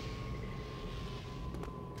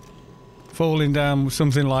 Falling down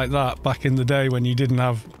something like that back in the day when you didn't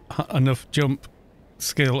have enough jump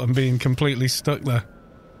skill and being completely stuck there.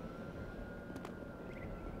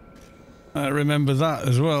 I remember that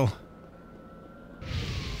as well.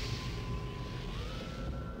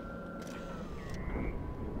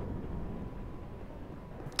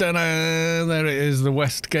 Ta-da! There it is, the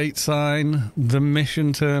Westgate sign, the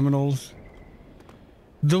mission terminals,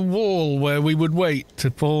 the wall where we would wait to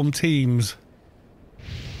form teams,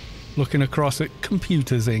 looking across at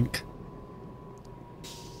Computers Inc.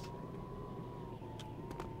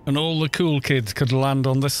 And all the cool kids could land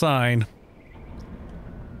on the sign.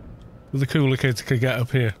 The cooler kids could get up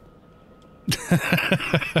here.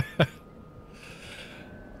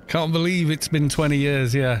 Can't believe it's been 20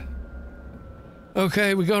 years, yeah.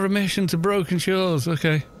 Okay, we got a mission to Broken Shores,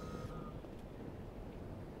 okay.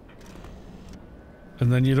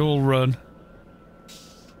 And then you'd all run.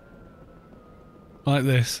 Like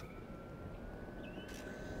this.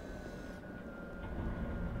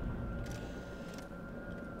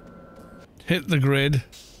 Hit the grid.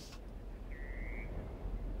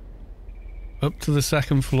 Up to the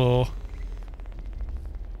 2nd floor.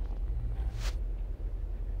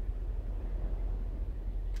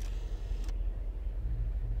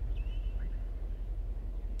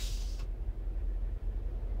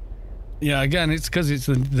 Yeah, again, it's because it's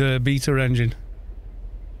the beta engine.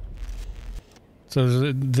 So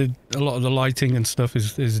a lot of the lighting and stuff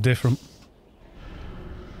is different.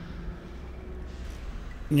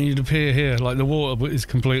 You'd appear here, like the water is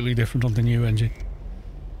completely different on the new engine.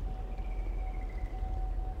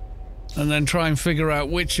 And then try and figure out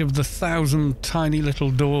which of the 1,000 tiny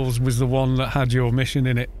little doors was the one that had your mission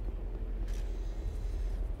in it.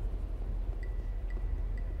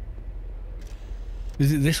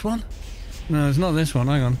 Is it this one? No, it's not this one,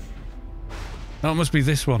 hang on. No, it must be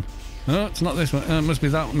this one. No, it's not this one. It must be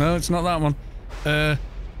that one. No, it's not that one.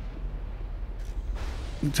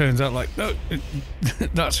 It turns out like, no,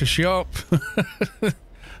 that's a shop.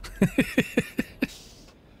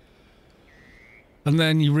 And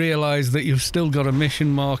then you realise that you've still got a mission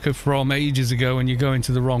marker from ages ago and you're going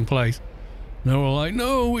to the wrong place. And they were like,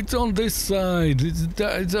 no, it's on this side.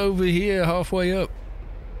 It's over here, halfway up.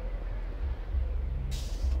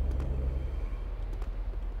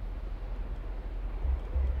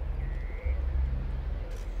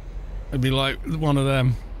 It'd be like one of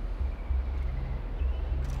them.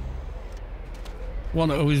 One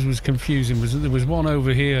that always was confusing was that there was one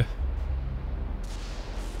over here.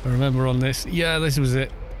 I remember on this. Yeah, this was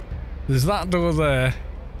it. There's that door there.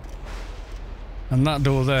 And that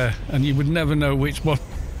door there. And you would never know which one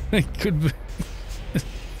it could be.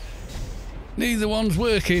 Neither one's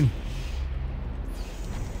working.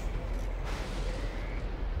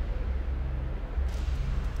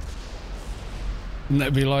 And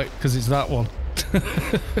that'd be like, because it's that one.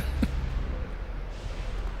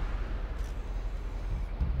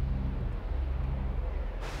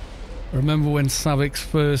 I remember when Savic's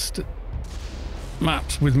first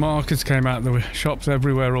maps with markers came out, there were shops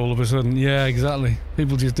everywhere all of a sudden. Yeah, exactly.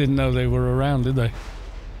 People just didn't know they were around, did they?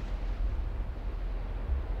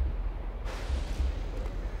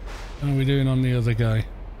 How are we doing on the other guy?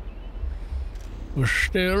 We're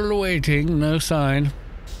still waiting, no sign.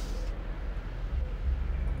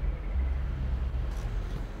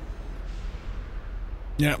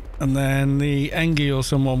 Yep, and then the Engie or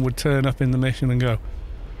someone would turn up in the mission and go,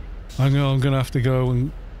 I'm gonna have to go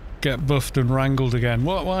and get buffed and wrangled again.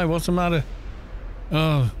 What? Why? What's the matter?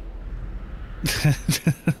 Oh.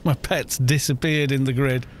 My pet's disappeared in the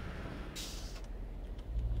grid.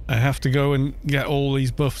 I have to go and get all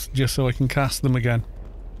these buffs just so I can cast them again.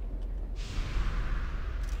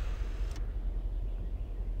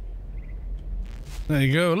 There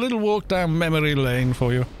you go, a little walk down memory lane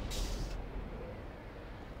for you.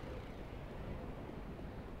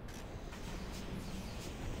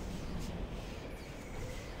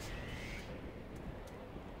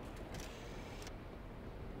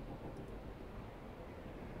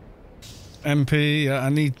 MP, I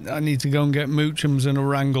need to go and get Moochums and a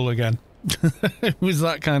wrangle again. It was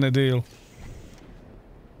that kind of deal.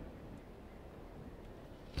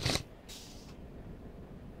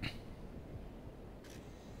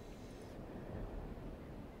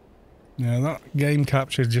 Yeah, that game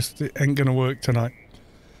capture just ain't gonna work tonight.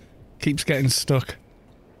 Keeps getting stuck.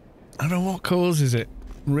 I don't know what causes it.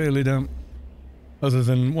 Really don't. Other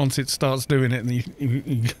than once it starts doing it, and you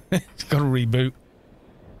it's got to reboot.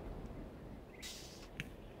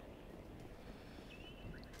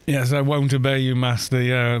 Yes, I won't obey you, Master.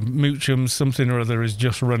 Moochum's something or other has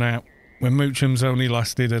just run out. When Moochum's only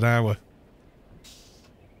lasted an hour.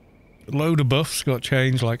 A load of buffs got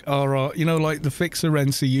changed, like RR, you know, like the Fixer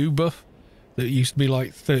NCU buff that used to be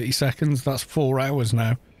like 30 seconds. That's 4 hours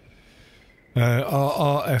now.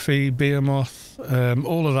 RRFE, Behemoth,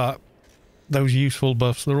 all of that, those useful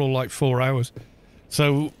buffs, they're all like 4 hours.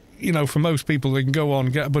 So, you know, for most people, they can go on,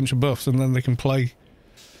 get a bunch of buffs, and then they can play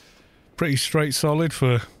pretty straight solid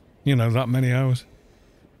for, you know, that many hours.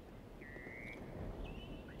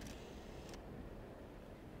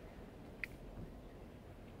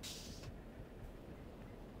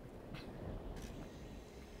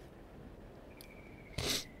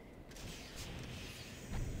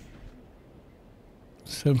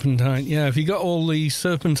 Serpentine, yeah, if you got all the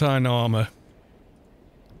Serpentine armour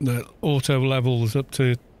that auto levels up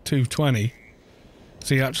to 220,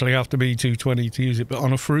 so you actually have to be 220 to use it, but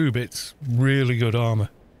on a Froob it's really good armour.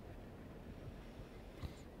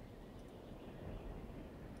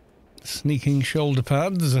 Sneaking shoulder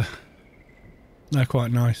pads, they're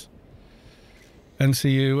quite nice.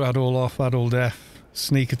 NCU, add all off, add all def,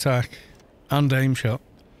 sneak attack and aim shot.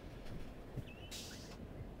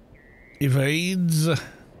 Evades,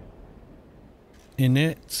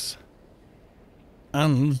 inits,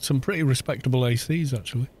 and some pretty respectable ACs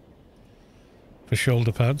actually for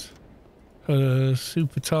shoulder pads.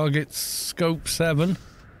 Super target scope 7,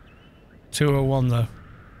 201 though.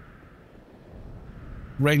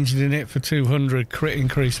 Ranged in it for 200, crit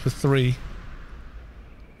increase for 3.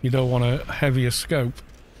 You don't want a heavier scope.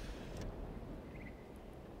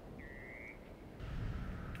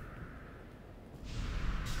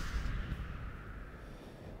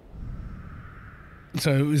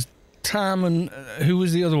 So it was T.A.M and who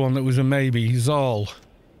was the other one that was a maybe? Zal.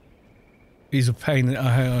 He's a pain.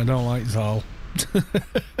 I don't like Zal.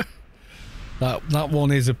 that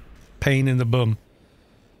one is a pain in the bum.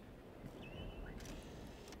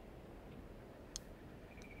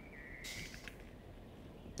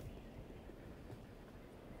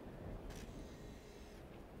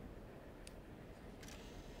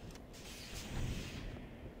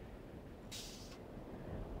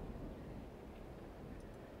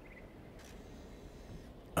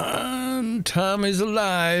 And T.A.M is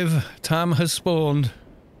alive. T.A.M has spawned.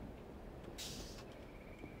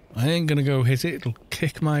 I ain't gonna go hit it. It'll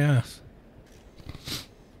kick my ass.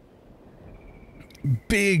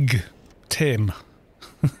 Big Tim.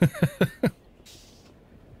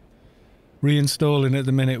 Reinstalling at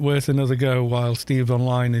the minute. Worth another go while Steve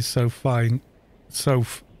Online is so fine. So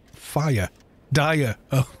fire. Dire.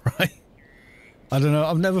 Oh, right. I don't know.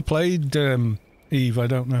 I've never played Eve. I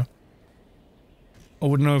don't know. I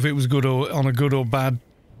wouldn't know if it was good or on a good or bad,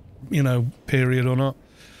 you know, period or not.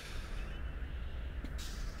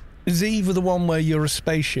 Is Eve the one where you're a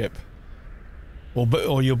spaceship,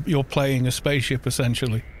 or you're playing a spaceship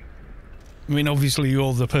essentially? I mean, obviously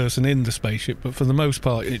you're the person in the spaceship, but for the most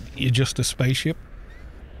part, you're just a spaceship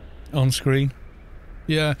on screen.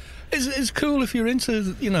 Yeah, it's cool if you're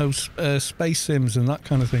into, you know, space sims and that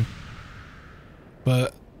kind of thing.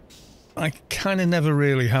 But I kind of never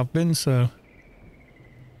really have been, so.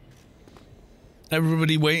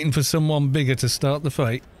 Everybody waiting for someone bigger to start the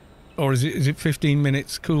fight. Or is it 15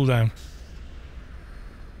 minutes cooldown?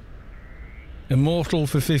 Immortal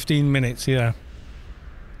for 15 minutes, yeah.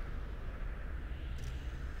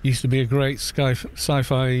 Used to be a great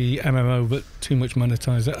sci-fi MMO, but too much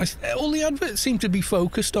monetized. All the adverts seem to be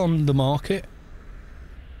focused on the market.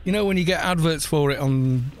 You know, when you get adverts for it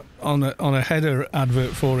on a header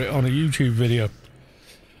advert for it on a YouTube video,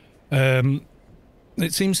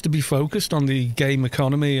 it seems to be focused on the game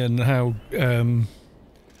economy and how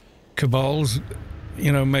cabals,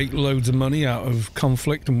 you know, make loads of money out of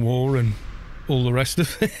conflict and war and all the rest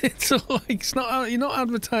of it. So, like, it's not, you're not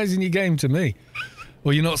advertising your game to me,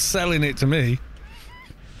 or you're not selling it to me.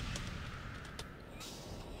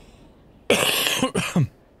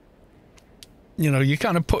 You know, you're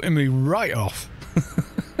kind of putting me right off.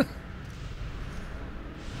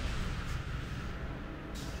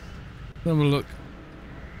 Have a look.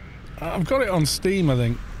 I've got it on Steam, I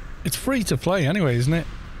think. It's free to play anyway, isn't it?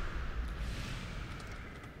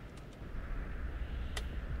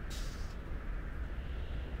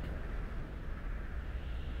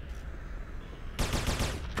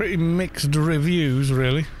 Pretty mixed reviews,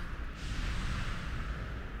 really.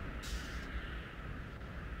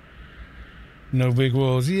 No big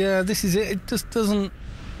wars. Yeah, this is it. It just doesn't...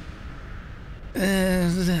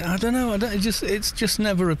 I don't know. It's just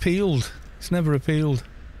never appealed. It's never appealed.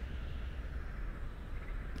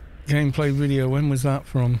 Gameplay video, when was that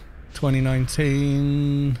from?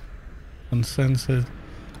 2019. Uncensored.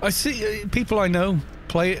 I see people I know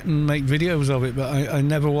play it and make videos of it, but I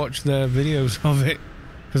never watch their videos of it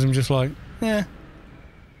because I'm just like, yeah.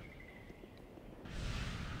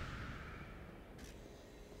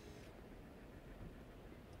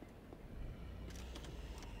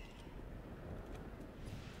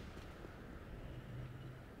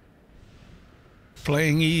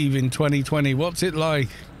 Playing Eve in 2020, what's it like?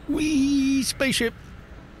 Wee spaceship.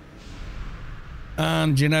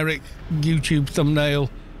 And generic YouTube thumbnail,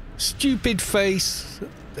 stupid face,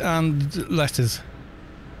 and letters.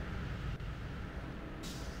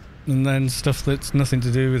 And then stuff that's nothing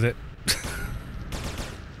to do with it.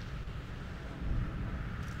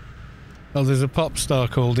 Oh, there's a pop star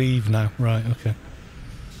called Eve now. Right, okay.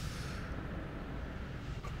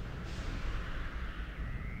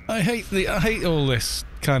 I hate all this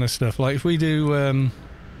kind of stuff. Like if we do,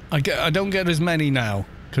 I don't get as many now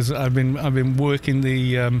because I've been working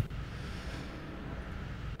the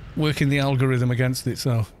algorithm against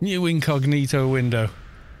itself. New incognito window,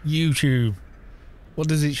 YouTube. What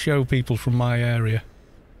does it show people from my area?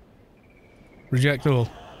 Reject all.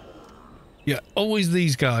 Yeah, always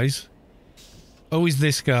these guys. Always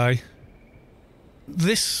this guy.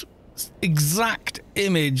 This exact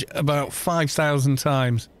image about 5,000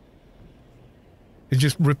 times. It's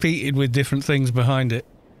just repeated with different things behind it.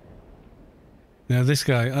 Now this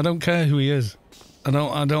guy, I don't care who he is. I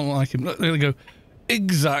don't like him. Look, there we go.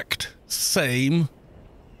 Exact same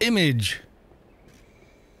image.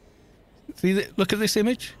 See, look at this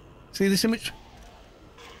image. See this image?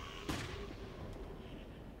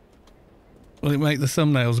 Will it make the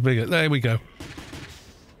thumbnails bigger? There we go.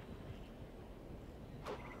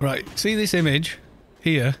 Right, see this image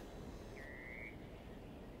here?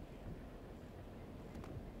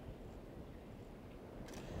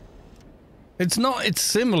 It's not, it's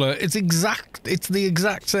similar, it's the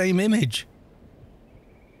exact same image.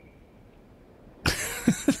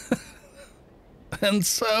 And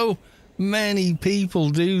so many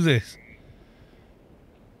people do this.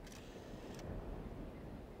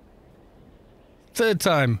 Third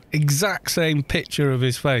time, exact same picture of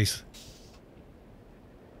his face.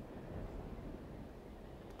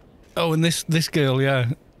 Oh, and this girl,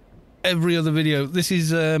 yeah. Every other video. This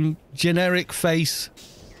is generic face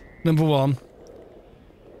number 1.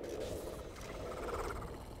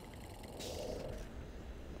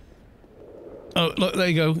 Oh, look, there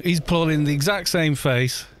you go. He's pulling the exact same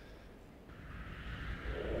face.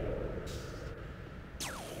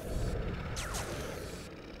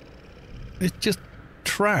 It's just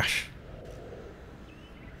trash.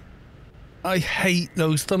 I hate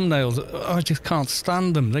those thumbnails. I just can't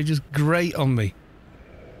stand them. They just grate on me.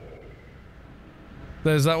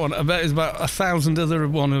 There's that one. I bet there's about 1,000 other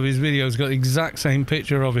one of his videos got the exact same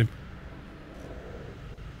picture of him.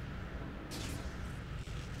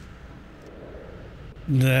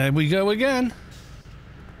 There we go again.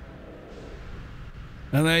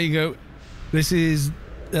 And there you go. This is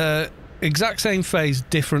exact same face,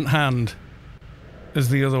 different hand as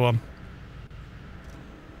the other one.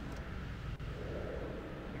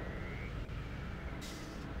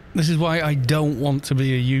 This is why I don't want to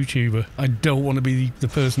be a YouTuber. I don't want to be the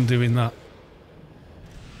person doing that.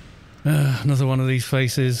 Another one of these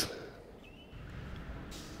faces.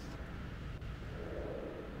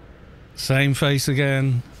 Same face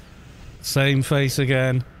again. Same face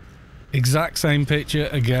again. Exact same picture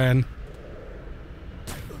again.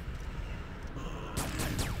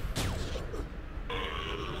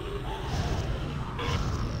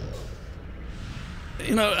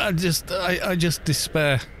 You know, I just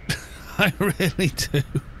despair. I really do.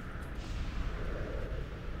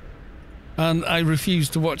 And I refuse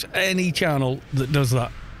to watch any channel that does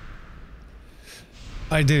that.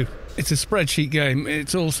 I do. It's a spreadsheet game.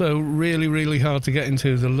 It's also really, really hard to get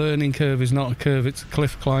into. The learning curve is not a curve, it's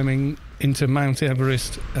cliff climbing into Mount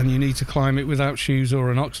Everest, and you need to climb it without shoes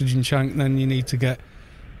or an oxygen tank. Then you need to get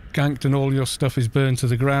ganked and all your stuff is burned to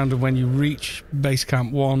the ground, and when you reach base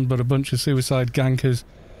camp 1 but a bunch of suicide gankers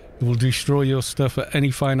will destroy your stuff at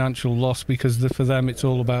any financial loss, because for them it's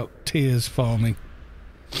all about tears farming.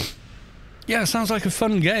 Yeah, sounds like a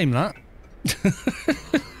fun game, that.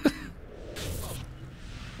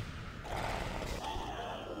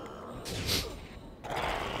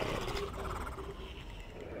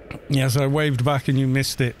 Yes, I waved back and you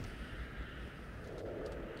missed it.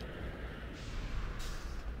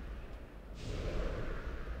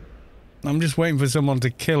 I'm just waiting for someone to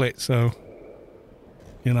kill it, so,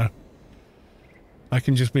 you know, I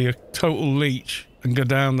can just be a total leech and go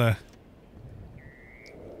down there.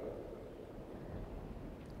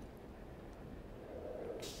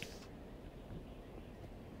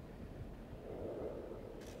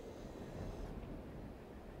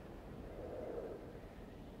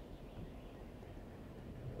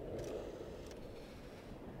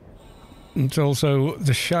 It's also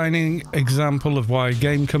the shining example of why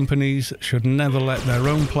game companies should never let their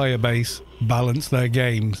own player base balance their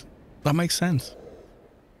games. That makes sense.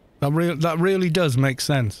 That really does make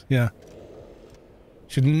sense, yeah.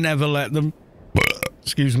 Should never let them,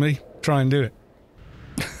 excuse me, try and do it.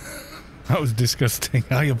 That was disgusting.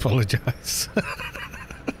 I apologise.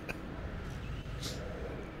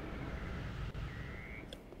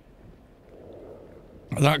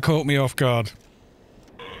 That caught me off guard.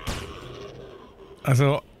 I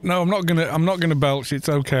thought, no, I'm not gonna belch. It's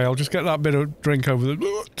okay. I'll just get that bit of drink over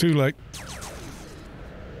the. Too late.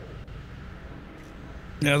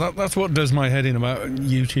 Yeah, that's what does my head in about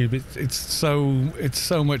YouTube. It's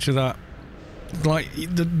so much of that. Like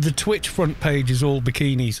the Twitch front page is all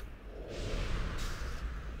bikinis.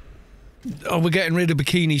 Oh, we're getting rid of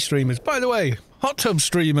bikini streamers. By the way, hot tub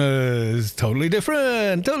streamers, totally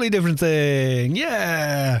different thing.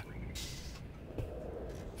 Yeah.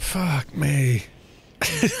 Fuck me.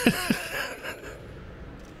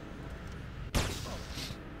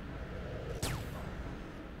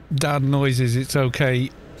 Dad noises, it's okay.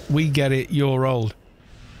 We get it, you're old.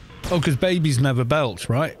 Oh, because babies never belch,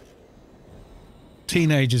 right?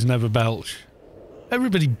 Teenagers never belch.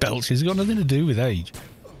 Everybody belches, it's got nothing to do with age.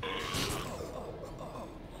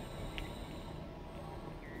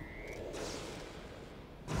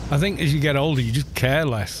 I think as you get older, you just care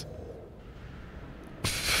less.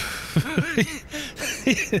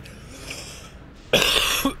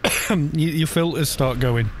 Your filters start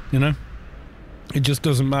going, you know? It just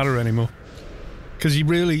doesn't matter anymore. Because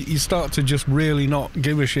you start to just really not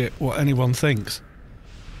give a shit what anyone thinks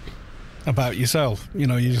about yourself. You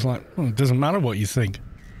know, you're just like, well, it doesn't matter what you think.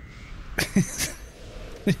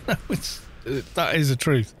 You know, that is the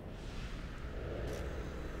truth.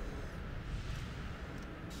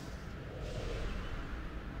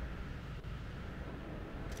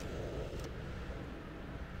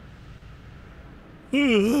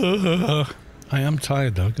 I am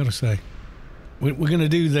tired though, gotta say. We're gonna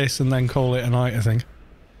do this and then call it a night, I think.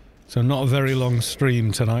 So not a very long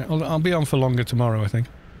stream tonight. I'll be on for longer tomorrow, I think.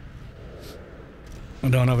 I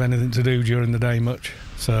don't have anything to do during the day much,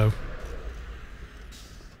 so...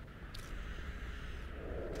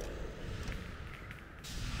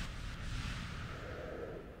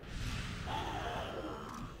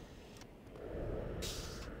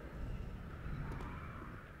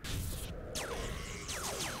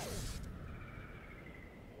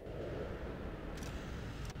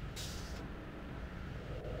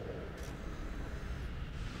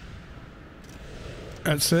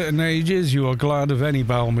 At certain ages, you are glad of any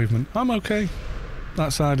bowel movement. I'm okay.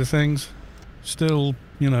 That side of things. Still,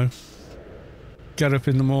 you know, get up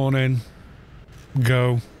in the morning,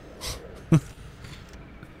 go.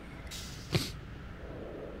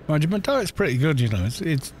 Mind you, my diet's pretty good, you know.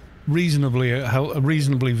 It's reasonably a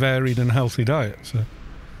reasonably varied and healthy diet, so.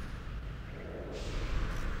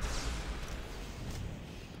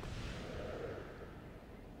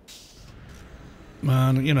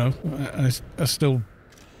 Man, you know, I still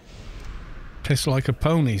piss like a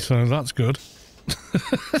pony, so that's good.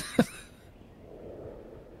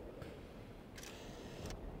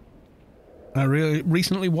 I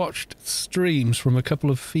recently watched streams from a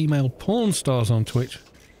couple of female porn stars on Twitch.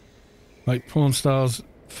 Like, porn stars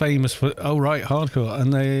famous for, oh right, hardcore,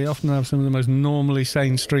 and they often have some of the most normally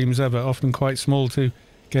sane streams ever, often quite small too.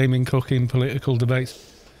 Gaming, cooking, political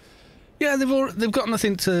debates. Yeah, they've got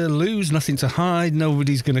nothing to lose, nothing to hide,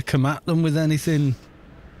 nobody's going to come at them with anything.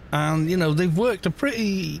 And, you know, they've worked a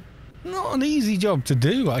pretty... not an easy job to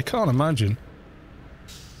do, I can't imagine.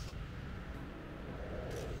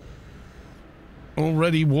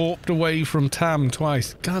 Already warped away from T.A.M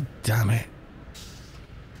twice. God damn it.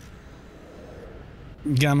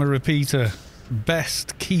 Gamma repeater.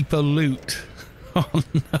 Best keeper loot. Oh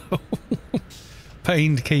no.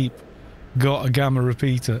 Pained keep. Got a gamma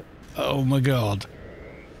repeater. Oh my god.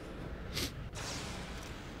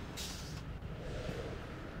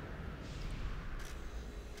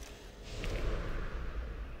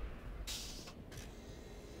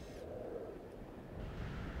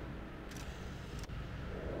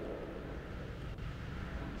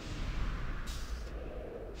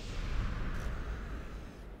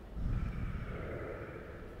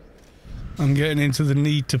 I'm getting into the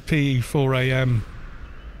need to pee 4 AM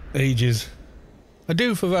ages. I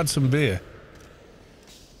do if I've had some beer.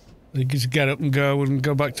 I just get up and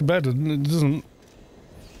go back to bed, and it doesn't...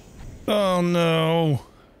 Oh no.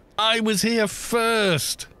 I was here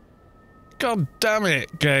first. God damn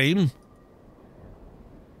it, game.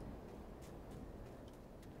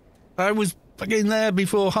 I was fucking there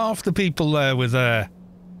before half the people there were there.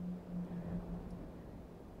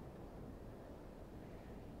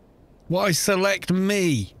 Why select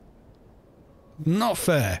me? Not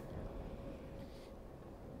fair.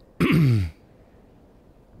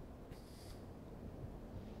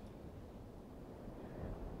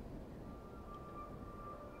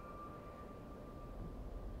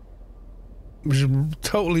 It was a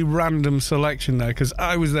totally random selection there, because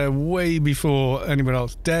I was there way before anyone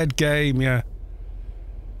else. Dead game, yeah.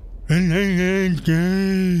 Dead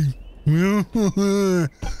game.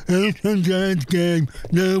 It's a dead game.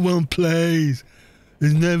 No one plays.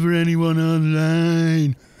 There's never anyone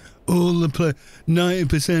online. All the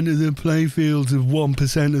 90% of the playfields of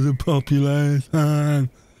 1% of the population.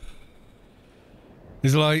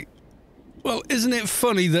 It's like, well, isn't it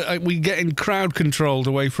funny that we getting crowd controlled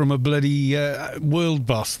away from a bloody world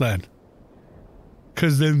boss then?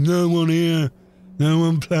 Because there's no one here. No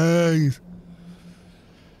one plays.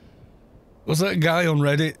 What's that guy on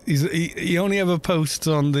Reddit? He only ever posts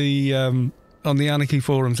on the Anarchy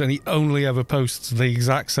forums, and he only ever posts the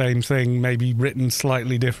exact same thing, maybe written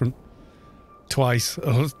slightly different twice.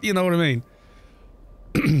 You know what I mean?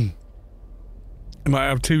 It might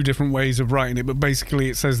have two different ways of writing it, but basically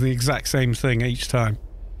it says the exact same thing each time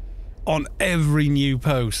on every new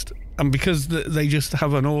post. And because they just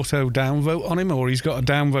have an auto downvote on him, or he's got a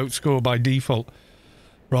downvote score by default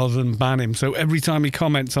rather than ban him, so every time he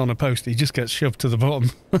comments on a post, he just gets shoved to the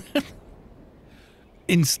bottom.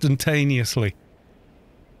 Instantaneously.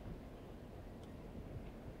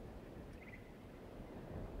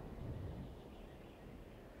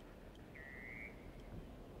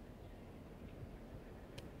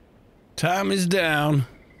 Time is down.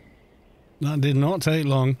 That did not take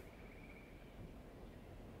long.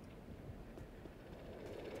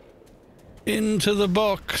 Into the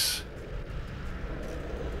box.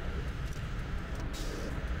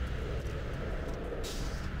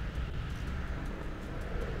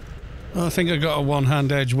 I think I got a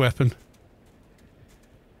one-hand edge weapon.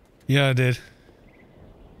 Yeah, I did.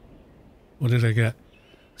 What did I get?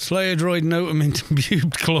 Slayer droid Notum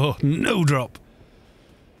imbued claw. No drop.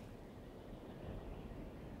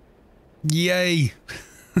 Yay.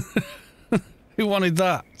 Who wanted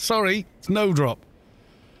that? Sorry, it's no drop.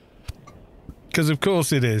 Because of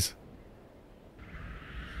course it is.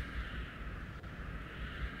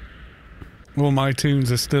 All my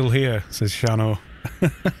tunes are still here, says Shano.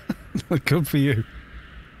 Good for you.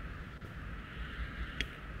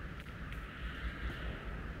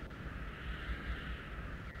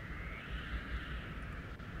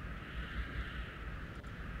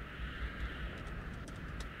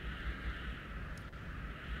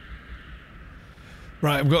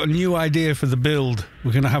 Right, I've got a new idea for the build.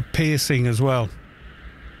 We're going to have piercing as well.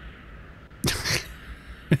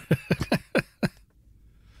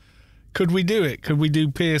 Could we do it? Could we do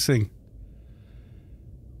piercing?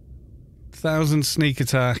 1,000 sneak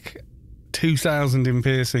attack, 2,000 in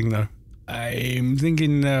piercing though. I'm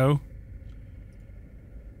thinking no.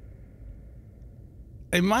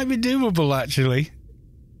 It might be doable actually.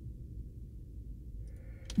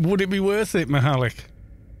 Would it be worth it, Mahalik?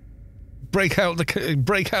 Break out the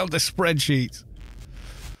spreadsheet.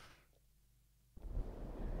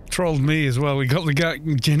 Trolled me as well. We got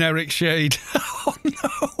the generic shade. Oh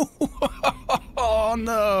no! Oh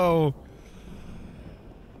no!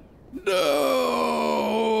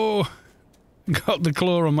 No! Got the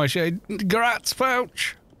claw on my shade. Grats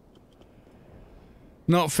pouch.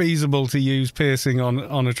 Not feasible to use piercing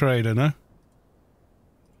on a trader, no?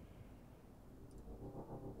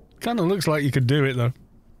 Kind of looks like you could do it though.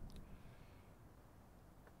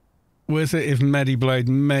 Worth it if Mediblade,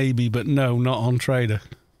 maybe, but no, not on trader.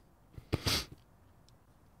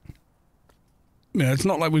 Yeah, it's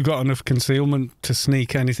not like we've got enough concealment to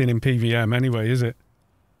sneak anything in PVM anyway, is it?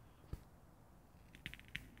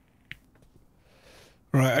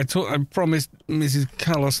 Right, I promised Mrs.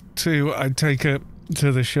 Callos too I'd take her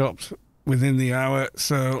to the shops within the hour,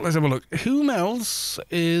 so let's have a look. Whom else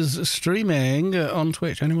is streaming on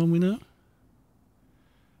Twitch? Anyone we know?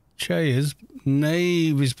 Che is.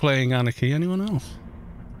 Nave is playing Anarchy. Anyone else?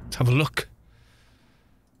 Let's have a look.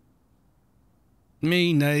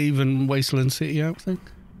 Me, Nave, and Wasteland City out, I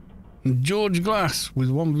think. And George Glass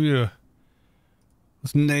with one viewer.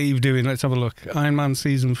 What's Nave doing? Let's have a look. Iron Man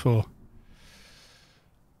Season 4.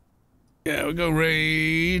 Yeah, we'll go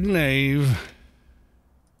raid Nave.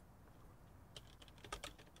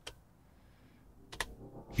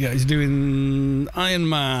 Yeah, he's doing Iron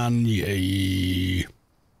Man. Yay.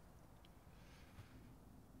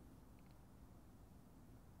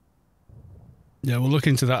 Yeah, we'll look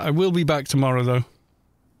into that. I will be back tomorrow, though.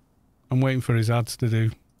 I'm waiting for his ads to do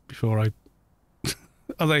before I...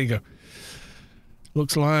 Oh, there you go.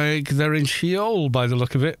 Looks like they're in Sheol by the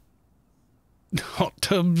look of it. Hot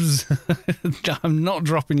tubs. I'm not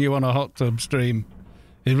dropping you on a hot tub stream.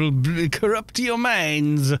 It will corrupt your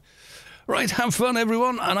minds. Right, have fun,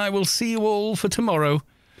 everyone, and I will see you all for tomorrow.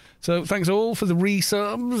 So thanks all for the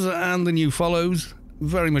resubs and the new follows.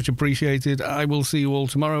 Very much appreciated. I will see you all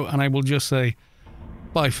tomorrow, and I will just say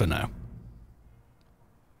bye for now.